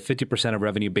revenue and the 50% of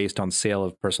revenue based on sale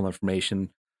of personal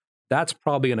information, that's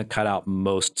probably going to cut out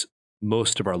most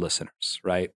of our listeners,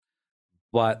 right?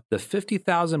 But the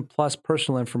 50,000 plus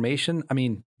personal information, I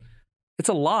mean, it's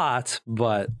a lot,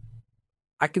 but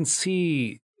I can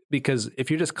see, because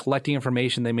if you're just collecting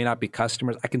information, they may not be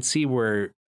customers. I can see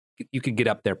where you could get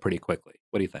up there pretty quickly.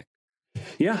 What do you think?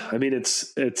 Yeah, I mean,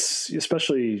 it's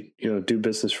especially do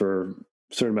business for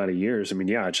a certain amount of years. I mean,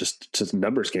 yeah, it's just a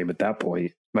numbers game at that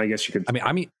point. I guess you could.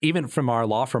 I mean, even from our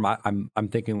law firm, I'm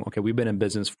thinking, okay, we've been in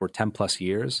business for 10 plus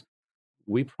years.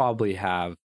 We probably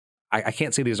have. I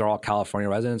can't say these are all California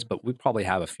residents, but we probably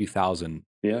have a few thousand.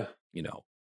 Yeah,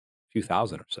 few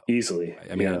thousand or so easily.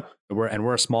 I mean,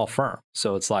 we're a small firm,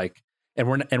 so it's like, and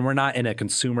we're not in a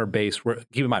consumer base.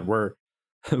 Keep in mind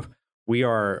we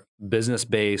are business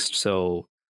based, so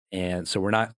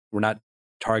we're not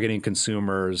targeting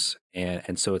consumers,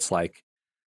 and so it's like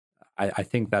I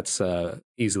think that's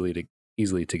easily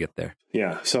to get there.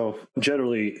 Yeah. So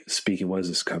generally speaking, what does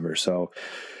this cover? So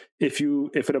if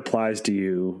it applies to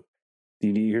you,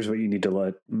 here's what you need to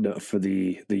let know for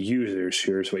the users.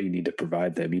 Here's what you need to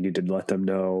provide them. You need to let them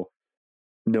know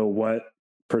what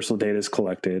personal data is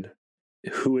collected,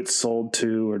 who it's sold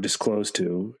to or disclosed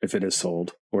to, if it is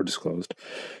sold or disclosed.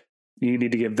 You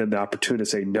need to give them the opportunity to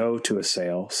say no to a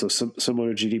sale. So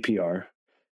similar to GDPR.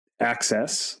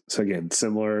 Access. So again,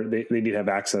 similar, they need to have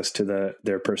access to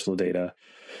their personal data.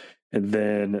 And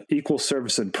then equal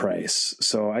service and price.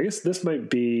 So I guess this might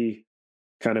be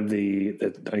kind of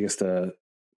the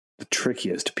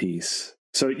trickiest piece.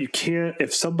 So you can't,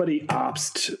 if somebody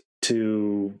opts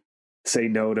to say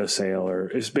no to sale, or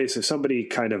it's basically somebody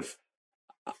kind of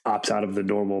opts out of the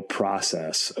normal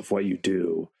process of what you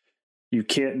do, you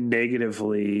can't take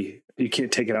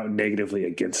it out negatively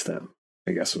against them,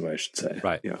 I guess is what I should say.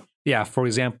 Right. Yeah. Yeah. For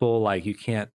example, like you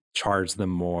can't charge them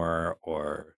more,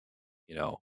 or,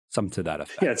 something to that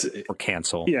effect. Yeah, it's, or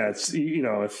cancel. Yeah, it's, you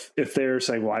know, if they're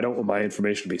saying, well, I don't want my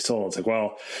information to be sold, it's like,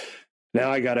 well, now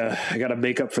I gotta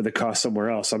make up for the cost somewhere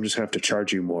else. I'm just gonna have to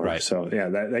charge you more. Right. So yeah,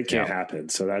 that can't happen.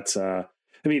 So that's I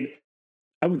mean,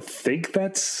 I would think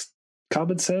that's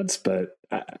common sense, but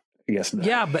I guess not.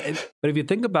 Yeah, but if you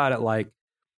think about it, like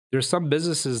there's some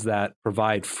businesses that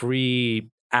provide free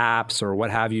apps or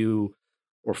what have you,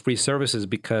 or free services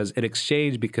because in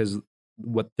exchange, because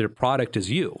what their product is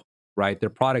you, right? Their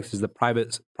product is the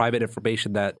private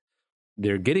information that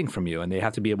they're getting from you, and they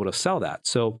have to be able to sell that.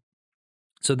 So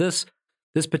this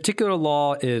particular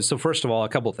law is, so first of all, a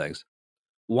couple of things.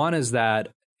 One is that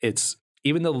it's,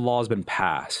 even though the law has been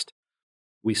passed,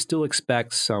 we still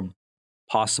expect some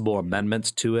possible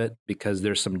amendments to it because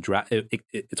there's some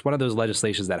it's one of those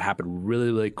legislations that happen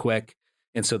really, really quick.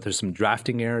 And so there's some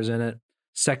drafting errors in it.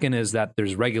 Second is that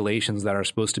there's regulations that are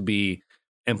supposed to be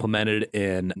implemented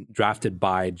and drafted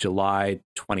by July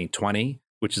 2020,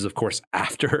 which is of course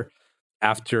after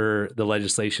the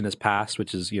legislation is passed,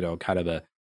 which is, you know, kind of a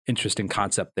interesting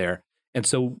concept there. And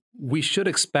so we should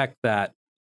expect that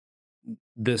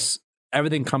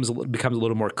everything becomes a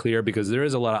little more clear because there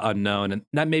is a lot of unknown. And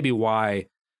that may be why,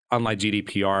 unlike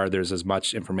GDPR, there's as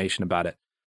much information about it.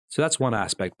 So that's one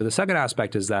aspect. But the second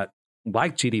aspect is that,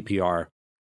 like GDPR,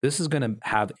 this is going to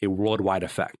have a worldwide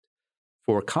effect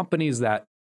for companies that,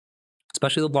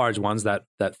 especially the large ones that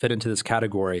fit into this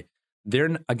category. They're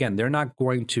not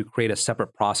going to create a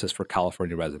separate process for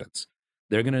California residents.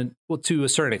 They're going to, well, to a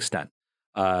certain extent,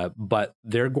 but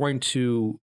they're going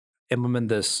to implement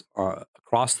this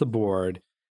across the board,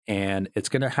 and it's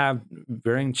going to have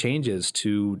varying changes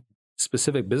to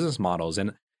specific business models.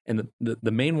 And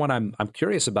the main one I'm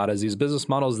curious about is these business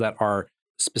models that are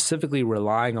specifically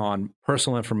relying on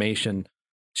personal information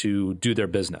to do their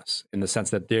business, in the sense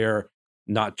that they're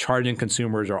not charging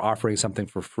consumers or offering something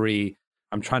for free.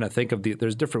 I'm trying to think of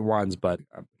there's different ones, but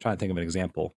I'm trying to think of an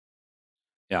example.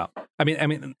 Yeah. I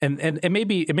mean, and it may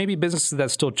be businesses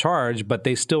that still charge, but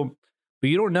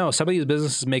you don't know. Some of these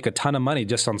businesses make a ton of money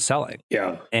just on selling.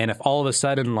 Yeah. And if all of a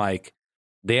sudden, like,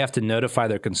 they have to notify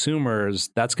their consumers,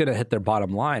 that's going to hit their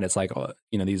bottom line. It's like,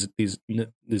 you know,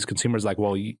 these consumers like,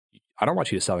 well, I don't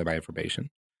want you to sell me my information.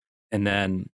 And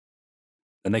then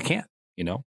they can't, you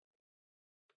know?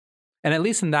 And at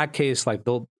least in that case, like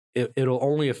they'll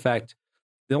only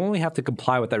have to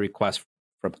comply with that request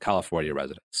from California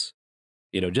residents.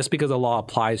 You know, just because the law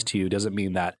applies to you doesn't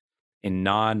mean that a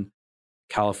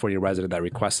non-California resident that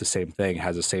requests the same thing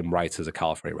has the same rights as a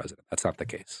California resident. That's not the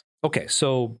case. Okay,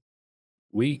 so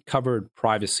we covered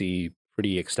privacy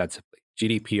pretty extensively.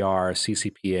 GDPR,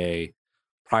 CCPA,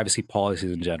 privacy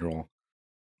policies in general.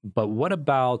 But what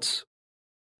about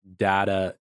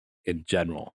data in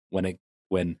general? When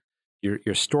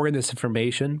you're storing this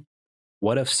information,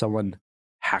 what if someone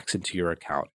hacks into your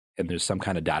account and there's some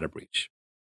kind of data breach?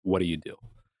 What do you do?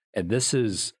 And this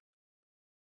is,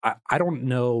 I don't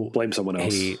know. Blame someone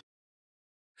else.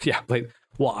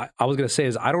 Well, I was going to say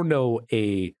is I don't know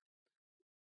a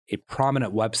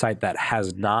prominent website that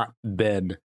has not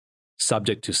been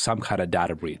subject to some kind of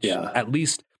data breach. Yeah. At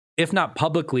least, if not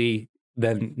publicly,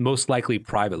 then most likely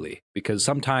privately, because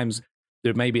sometimes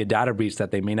there may be a data breach that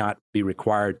they may not be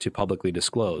required to publicly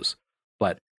disclose.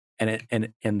 But and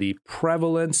the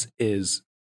prevalence is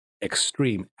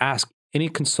extreme. Ask any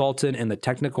consultant in the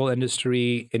technical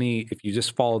industry, if you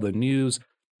just follow the news,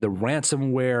 the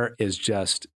ransomware is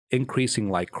just increasing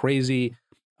like crazy.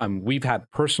 We've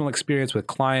had personal experience with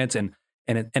clients, and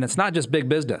it's not just big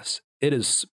business. It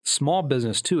is small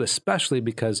business too, especially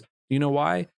because, you know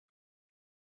why?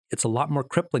 It's a lot more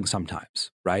crippling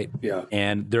sometimes, right? Yeah.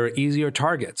 And they're easier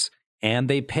targets, and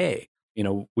they pay. You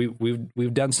know,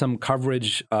 we've done some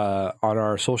coverage on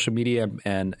our social media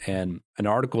and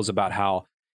articles about how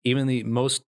even the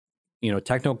most, you know,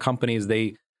 technical companies,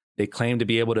 they claim to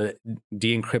be able to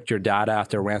de-encrypt your data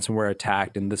after a ransomware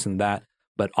attack and this and that,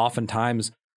 but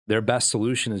oftentimes their best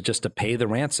solution is just to pay the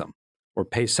ransom or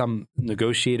pay some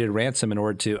negotiated ransom in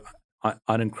order to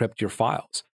unencrypt your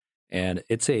files. And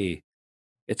it's a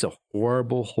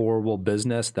horrible, horrible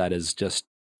business that is just,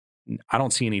 I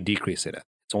don't see any decrease in it.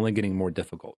 It's only getting more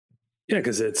difficult. Yeah,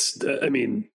 because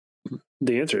the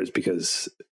answer is because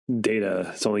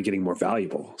data is only getting more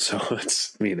valuable. So I don't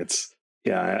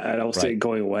see it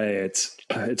going away.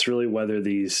 It's really whether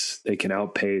who can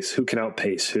outpace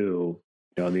who,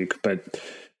 you know, I mean, but,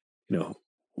 you know,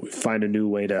 find a new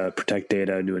way to protect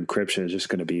data, a new encryption is just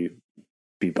going to be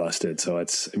busted. So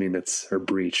it's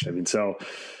breached. I mean, so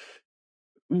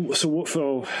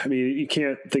I mean, you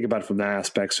can't think about it from that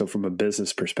aspect. So from a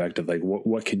business perspective, like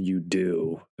what can you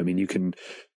do? I mean, you can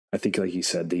I think, like you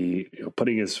said,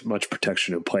 putting as much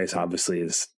protection in place obviously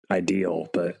is ideal,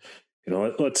 but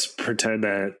let's pretend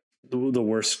that the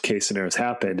worst case scenarios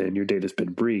happened and your data's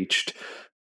been breached.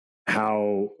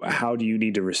 How do you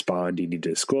need to respond? Do you need to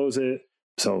disclose it?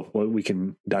 So we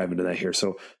can dive into that here.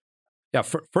 So yeah,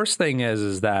 first thing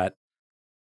is that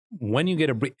when you get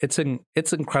a breach,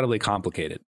 it's incredibly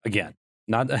complicated. Again,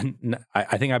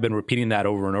 I think I've been repeating that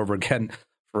over and over again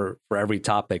for every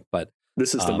topic, but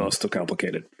this is the most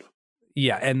complicated.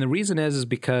 Yeah, and the reason is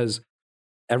because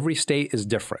every state is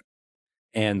different.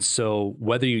 And so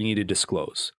whether you need to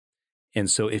disclose. And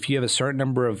so if you have a certain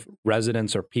number of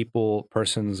residents or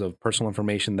persons of personal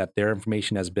information that their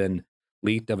information has been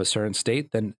leaked of a certain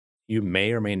state, then you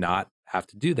may or may not have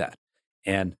to do that.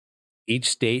 And each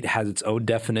state has its own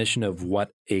definition of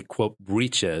what a quote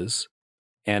breach is.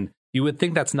 And you would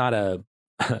think that's not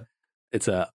it's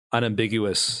a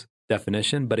unambiguous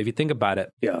definition, but if you think about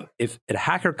it, yeah, if a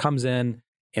hacker comes in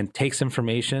and takes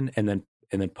information and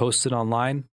then posts it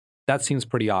online, that seems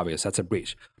pretty obvious. That's a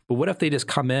breach. But what if they just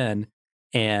come in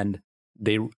and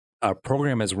a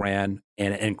program is ran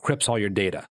and it encrypts all your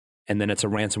data, and then it's a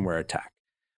ransomware attack,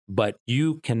 but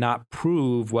you cannot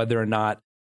prove whether or not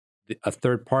a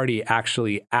third party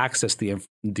actually accessed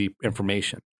the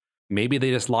information. Maybe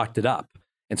they just locked it up.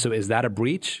 And so is that a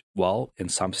breach? Well, in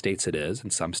some states it is, in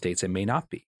some states it may not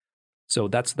be. So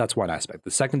that's one aspect.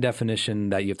 The second definition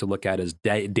that you have to look at is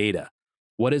data.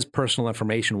 What is personal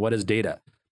information? What is data?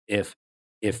 If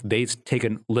they take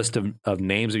a list of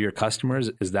names of your customers,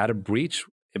 is that a breach?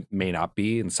 It may not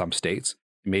be in some states.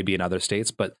 It may be in other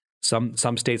states, but some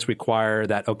states require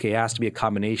that, okay, it has to be a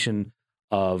combination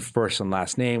of first and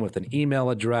last name with an email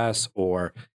address,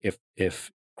 or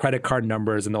if credit card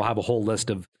numbers, and they'll have a whole list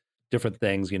of different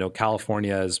things.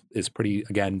 California is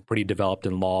pretty developed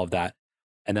in law of that.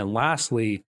 And then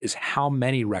lastly is how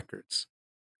many records.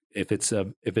 If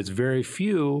it's very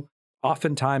few,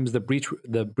 oftentimes the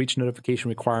breach notification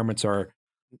requirements are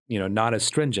not as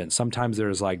stringent. Sometimes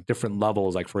there's like different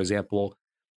levels. Like, for example,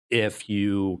 if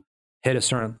you hit a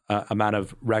certain amount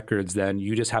of records, then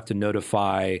you just have to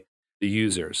notify the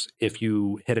users. If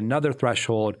you hit another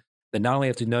threshold, then not only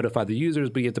have to notify the users,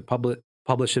 but you have to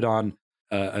publish it on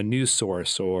a news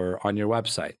source or on your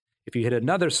website. If you hit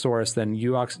another source, then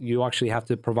you actually have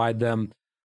to provide them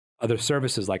other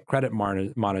services like credit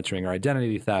monitoring or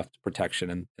identity theft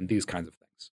protection and these kinds of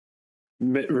things.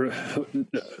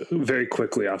 Very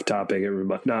quickly off topic,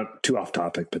 not too off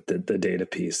topic, but the data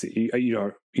piece.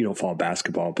 You don't follow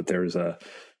basketball, but there's a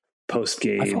post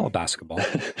game. I follow basketball.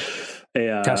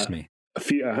 Test me. I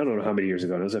don't know how many years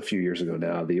ago. It was a few years ago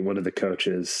now. One of the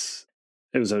coaches,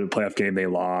 it was a playoff game they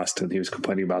lost, and he was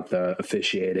complaining about the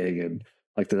officiating and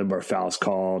like the number of fouls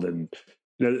called. And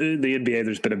in the NBA,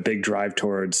 there's been a big drive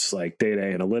towards like data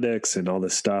analytics and all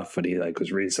this stuff. And he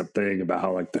was reading something about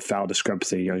how like the foul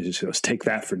discrepancy, he just goes, take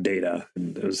that for data.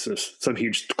 And it was some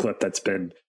huge clip that's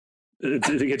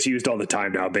it gets used all the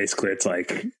time now. Basically, it's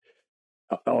like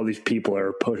all these people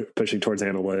are pushing towards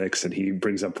analytics, and he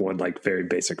brings up one like very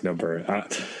basic number.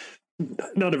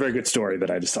 Not a very good story,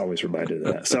 but I just always reminded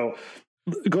of that. So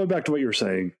going back to what you were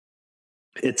saying,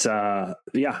 it's I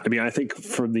think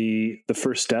from the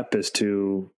first step is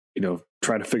to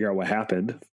try to figure out what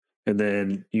happened, and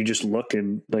then you just look,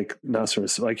 and like Nasser,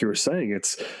 like you were saying,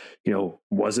 it's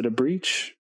was it a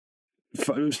breach?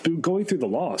 Going through the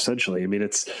law, essentially. I mean,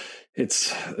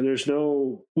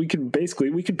 we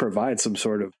can provide some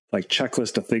sort of like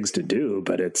checklist of things to do,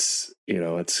 but it's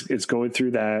going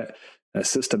through that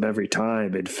system every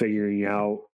time and figuring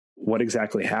out what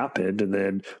exactly happened, and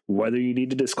then whether you need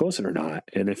to disclose it or not.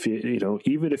 And if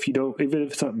even if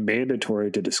it's not mandatory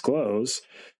to disclose,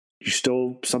 you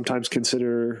still sometimes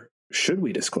consider, should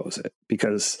we disclose it?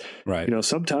 Because right.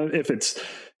 Sometimes if it's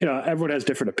everyone has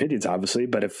different opinions, obviously,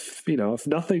 but if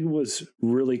nothing was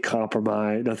really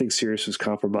compromised, nothing serious was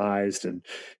compromised, and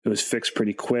it was fixed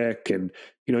pretty quick, and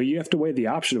you have to weigh the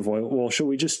option of, well, should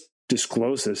we just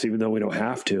disclose this even though we don't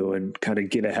have to, and kind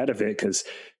of get ahead of it? Because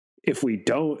if we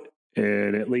don't,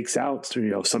 and it leaks out,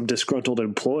 some disgruntled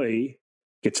employee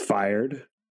gets fired,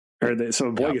 or some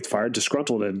employee gets fired,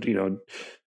 disgruntled, and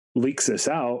leaks this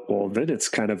out, well, then it's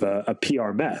kind of a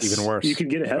PR mess. Even worse. You can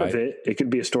get ahead of it. It can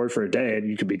be a story for a day, and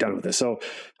you can be done with it. So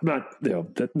I'm not,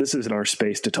 this isn't our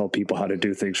space to tell people how to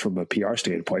do things from a PR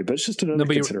standpoint, but it's just another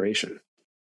consideration.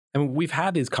 And we've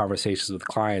had these conversations with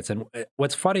clients, and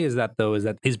what's funny is that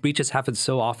these breaches happen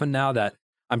so often now that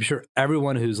I'm sure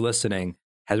everyone who's listening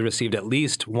has received at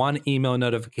least one email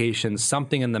notification,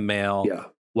 something in the mail,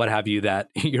 what have you, that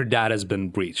your data has been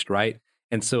breached, right?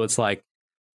 And so it's like,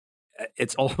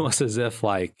 it's almost as if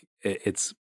like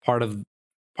it's part of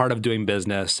part of doing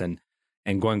business and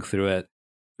going through it.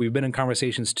 We've been in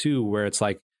conversations too where it's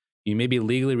like you may be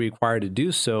legally required to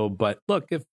do so, but look,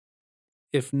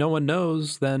 if no one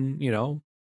knows, then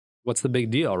what's the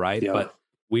big deal, right? Yeah. But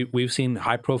we've seen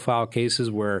high profile cases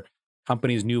where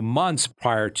companies knew months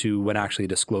prior to when actually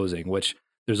disclosing, which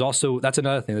that's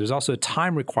another thing. There's also a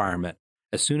time requirement.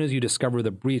 As soon as you discover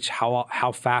the breach,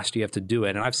 how fast you have to do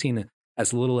it. And I've seen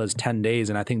as little as 10 days.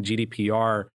 And I think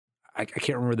GDPR, I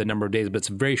can't remember the number of days, but it's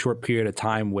a very short period of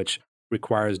time, which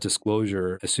requires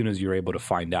disclosure as soon as you're able to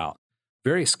find out.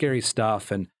 Very scary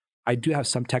stuff. And I do have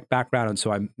some tech background, and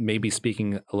so I may be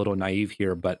speaking a little naive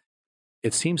here, but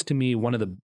it seems to me one of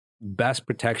the best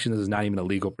protections is not even a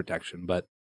legal protection, but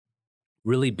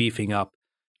really beefing up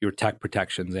your tech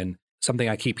protections. And something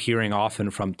I keep hearing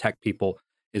often from tech people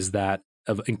is that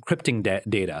of encrypting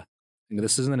data.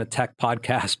 This isn't a tech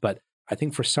podcast, but I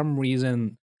think for some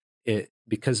reason,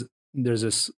 because there's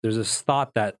this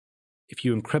thought that if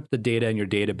you encrypt the data in your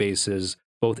databases,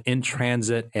 both in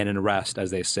transit and in rest,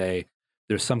 as they say,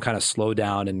 there's some kind of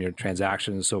slowdown in your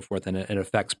transactions and so forth, and it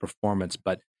affects performance.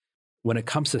 But when it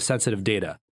comes to sensitive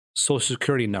data, social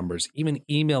security numbers, even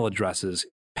email addresses,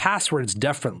 passwords,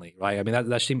 definitely, right? I mean,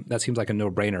 that seems like a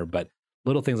no-brainer, but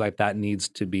little things like that needs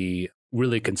to be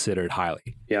really considered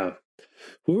highly. Yeah.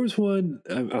 There was one,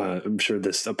 I'm sure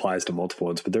this applies to multiple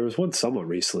ones, but there was one somewhat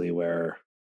recently where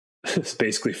it's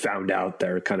basically found out,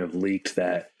 they're kind of leaked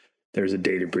that there's a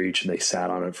data breach, and they sat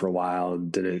on it for a while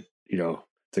and didn't,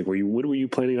 it's like, when were you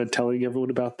planning on telling everyone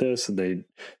about this? And they,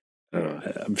 I don't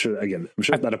know, I'm sure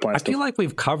that applies. I feel like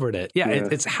we've covered it. Yeah.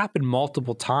 It's happened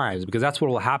multiple times, because that's what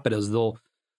will happen is they'll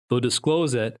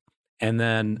disclose it. And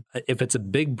then if it's a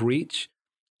big breach,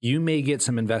 you may get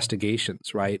some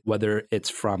investigations, right? Whether it's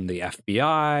from the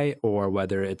FBI or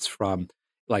whether it's from,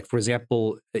 like, for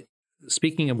example,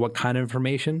 speaking of what kind of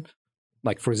information,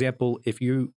 like, for example, if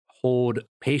you hold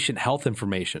patient health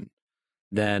information,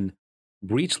 then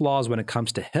breach laws when it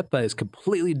comes to HIPAA is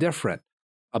completely different,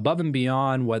 above and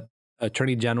beyond what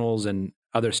attorney generals and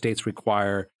other states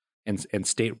require, and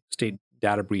state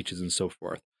data breaches and so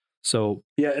forth. So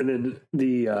yeah, and then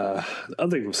the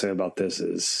other thing we'll say about this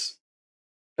is,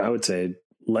 I would say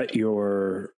let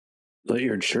your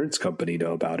insurance company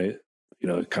know about it.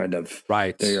 Kind of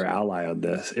right. They're your ally in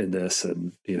this,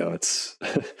 and it's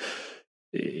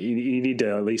you need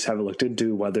to at least have it looked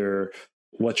into,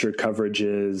 what your coverage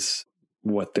is,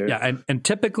 what they're and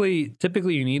typically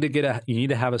you need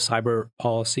to have a cyber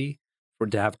policy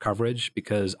to have coverage,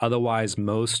 because otherwise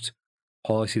most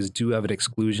policies do have an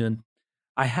exclusion.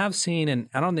 I have seen, and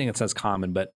I don't think it's as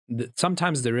common, but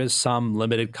sometimes there is some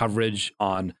limited coverage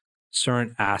on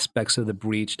certain aspects of the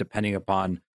breach, depending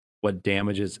upon what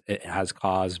damages it has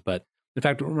caused. But in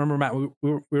fact, remember, Matt, we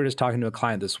were just talking to a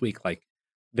client this week. Like,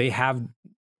 they have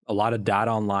a lot of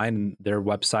data online, and their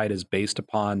website is based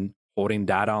upon holding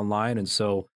data online. And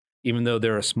so even though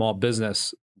they're a small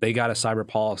business, they got a cyber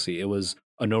policy. It was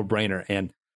a no-brainer.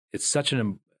 And it's such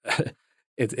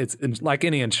it's like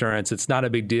any insurance. It's not a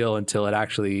big deal until it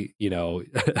actually,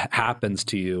 happens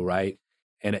to you, right?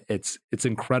 And it's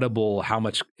incredible how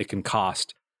much it can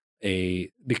cost.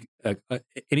 Any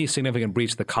significant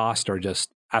breach, the costs are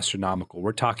just astronomical.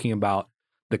 We're talking about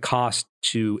the cost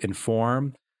to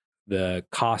inform, the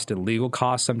cost and legal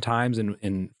costs sometimes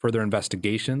in further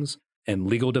investigations, and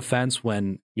legal defense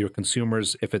when your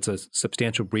consumers, if it's a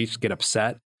substantial breach, get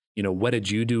upset. What did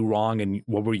you do wrong, and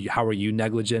how were you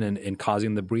negligent in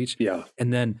causing the breach? Yeah.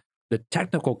 And then the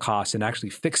technical costs in actually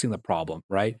fixing the problem,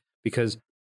 right? Because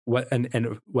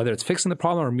and whether it's fixing the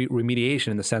problem or remediation,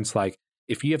 in the sense, like,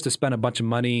 if you have to spend a bunch of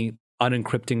money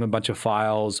unencrypting a bunch of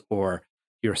files, or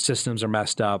your systems are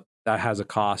messed up, that has a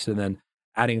cost. And then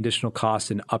adding additional costs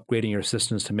in upgrading your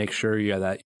systems to make sure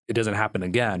that it doesn't happen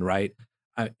again, right?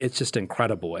 It's just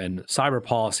incredible. And cyber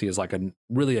policy is like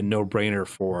really a no-brainer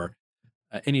for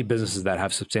any businesses that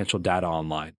have substantial data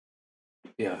online.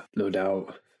 Yeah, no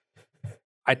doubt.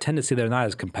 I tend to see they're not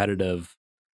as competitive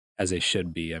as they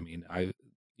should be. I mean, I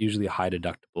usually high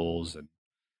deductibles, and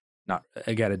not,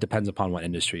 again, it depends upon what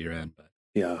industry you're in, but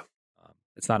yeah,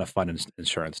 it's not a fun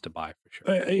insurance to buy for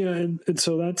sure. And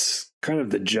so that's kind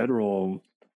of the general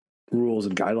rules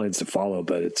and guidelines to follow,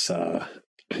 but it's,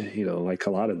 like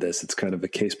a lot of this, it's kind of a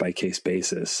case by case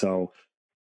basis. So,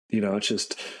 it's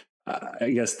just,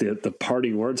 I guess the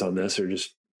parting words on this are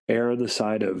just err on the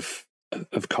side of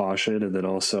caution, and then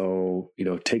also,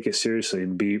 take it seriously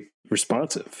and be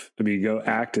responsive. I mean,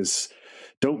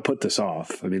 don't put this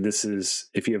off. I mean, this is,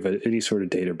 if you have any sort of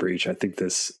data breach, I think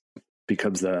this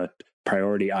becomes the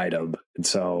priority item. And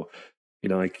so,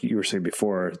 like you were saying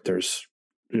before, there's,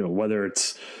 whether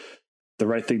it's the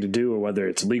right thing to do or whether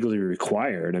it's legally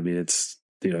required. I mean, it's,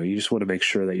 you just want to make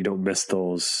sure that you don't miss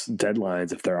those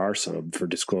deadlines if there are some for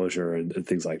disclosure and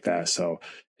things like that. So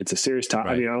it's a serious topic.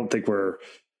 Right. I mean, I don't think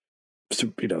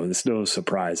it's no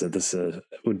surprise that this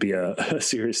would be a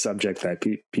serious subject that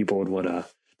people would want to,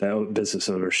 that business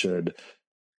owners should.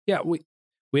 Yeah, we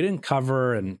didn't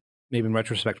cover, and maybe in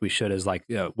retrospect we should, is like,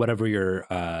 whatever your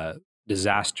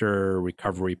disaster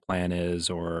recovery plan is,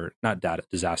 or not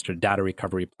data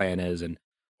recovery plan is, and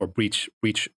or breach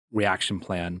reaction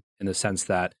plan, in the sense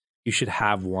that you should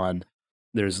have one.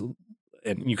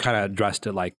 And you kind of addressed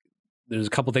it, like there's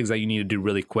a couple things that you need to do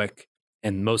really quick,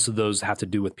 and most of those have to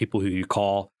do with people who you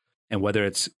call, and whether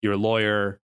it's your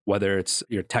lawyer, whether it's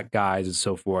your tech guys and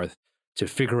so forth, to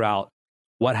figure out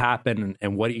what happened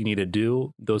and what you need to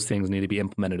do. Those things need to be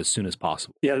implemented as soon as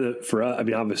possible. Yeah, for us, I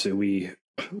mean, obviously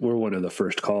we're one of the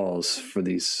first calls for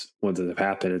these ones that have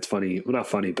happened. It's funny, well, not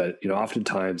funny, but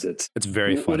oftentimes it's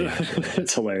very funny.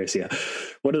 It's hilarious. Yeah,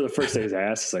 one of the first things I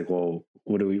ask is like, well,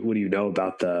 what do you know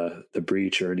about the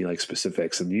breach or any like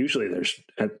specifics? And usually there's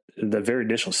at the very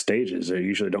initial stages, they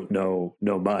usually don't know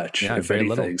much, if anything.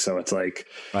 Little. So it's like,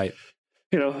 right,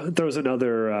 throws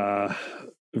another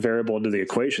variable into the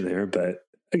equation there. But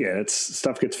again, it's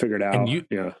stuff gets figured out.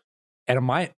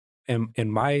 And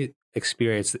in my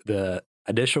experience, the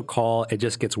initial call, it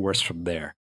just gets worse from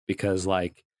there, because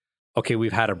like, okay,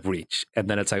 we've had a breach, and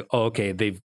then it's like, oh, okay,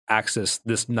 they've accessed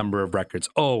this number of records.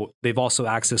 Oh, they've also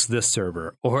accessed this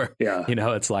server, or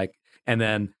it's like, and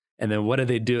then what do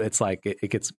they do? It's like it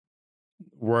gets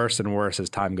worse and worse as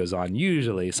time goes on.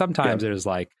 Usually, sometimes there's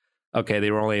like, okay,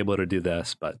 they were only able to do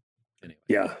this, but anyway.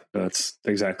 Yeah, that's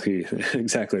exactly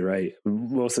right.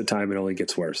 Most of the time, it only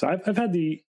gets worse. I've had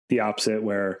the opposite,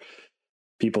 where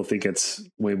people think it's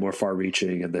way more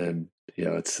far-reaching, and then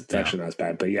it's actually not as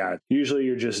bad. But yeah, usually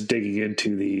you're just digging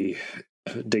into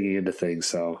things,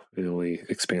 so it only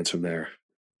expands from there.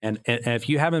 And if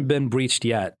you haven't been breached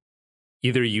yet,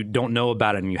 either you don't know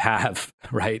about it and you have,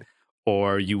 right,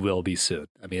 or you will be soon.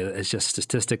 I mean, it's just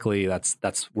statistically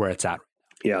that's where it's at.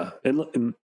 Yeah,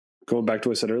 and going back to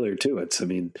what I said earlier too, it's, I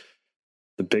mean,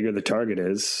 the bigger the target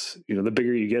is, the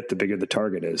bigger you get, the bigger the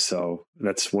target is. So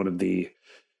that's one of the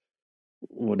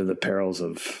perils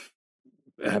of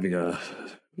having a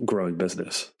growing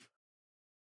business.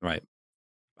 Right.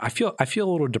 I feel a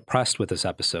little depressed with this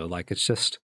episode. Like it's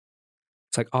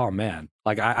like, oh man,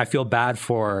 like I feel bad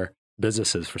for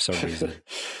businesses for some reason.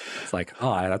 It's like,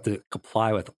 oh, I have to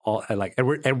comply with all, and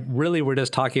we're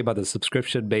just talking about the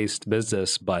subscription-based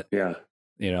business, but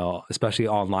especially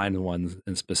online ones,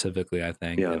 and specifically, I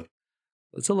think,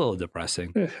 it's a little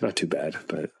depressing. Not too bad,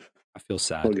 but I feel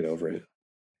sad. We'll get over it.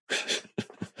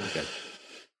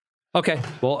 Okay.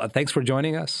 Well, thanks for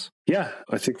joining us. Yeah,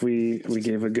 I think we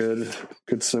gave a good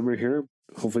summary here.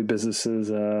 Hopefully businesses,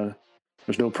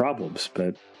 there's no problems,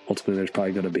 but ultimately there's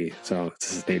probably going to be. So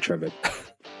it's the nature of it.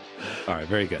 All right.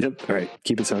 Very good. Yep. All right.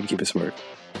 Keep it sound, keep it smart.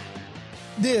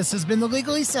 This has been the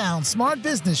Legally Sound Smart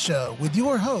Business Show with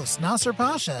your hosts, Nasser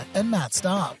Pasha and Matt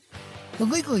Staub. The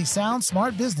Legally Sound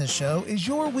Smart Business Show is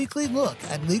your weekly look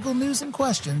at legal news and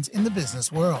questions in the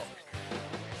business world.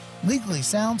 Legally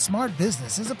Sound Smart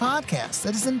Business is a podcast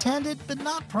that is intended but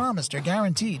not promised or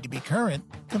guaranteed to be current,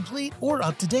 complete, or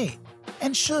up to date,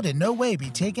 and should in no way be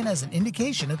taken as an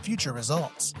indication of future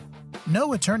results.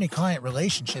 No attorney-client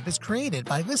relationship is created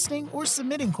by listening or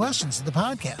submitting questions to the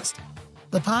podcast.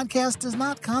 The podcast does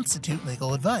not constitute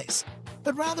legal advice,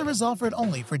 but rather is offered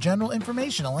only for general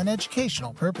informational and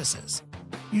educational purposes.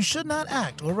 You should not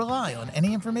act or rely on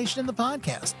any information in the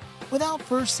podcast without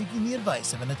first seeking the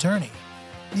advice of an attorney.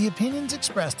 The opinions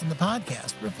expressed in the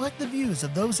podcast reflect the views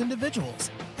of those individuals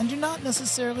and do not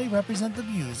necessarily represent the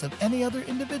views of any other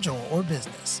individual or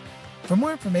business. For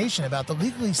more information about the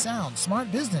Legally Sound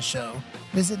Smart Business Show,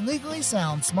 visit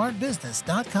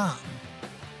LegallySoundSmartBusiness.com.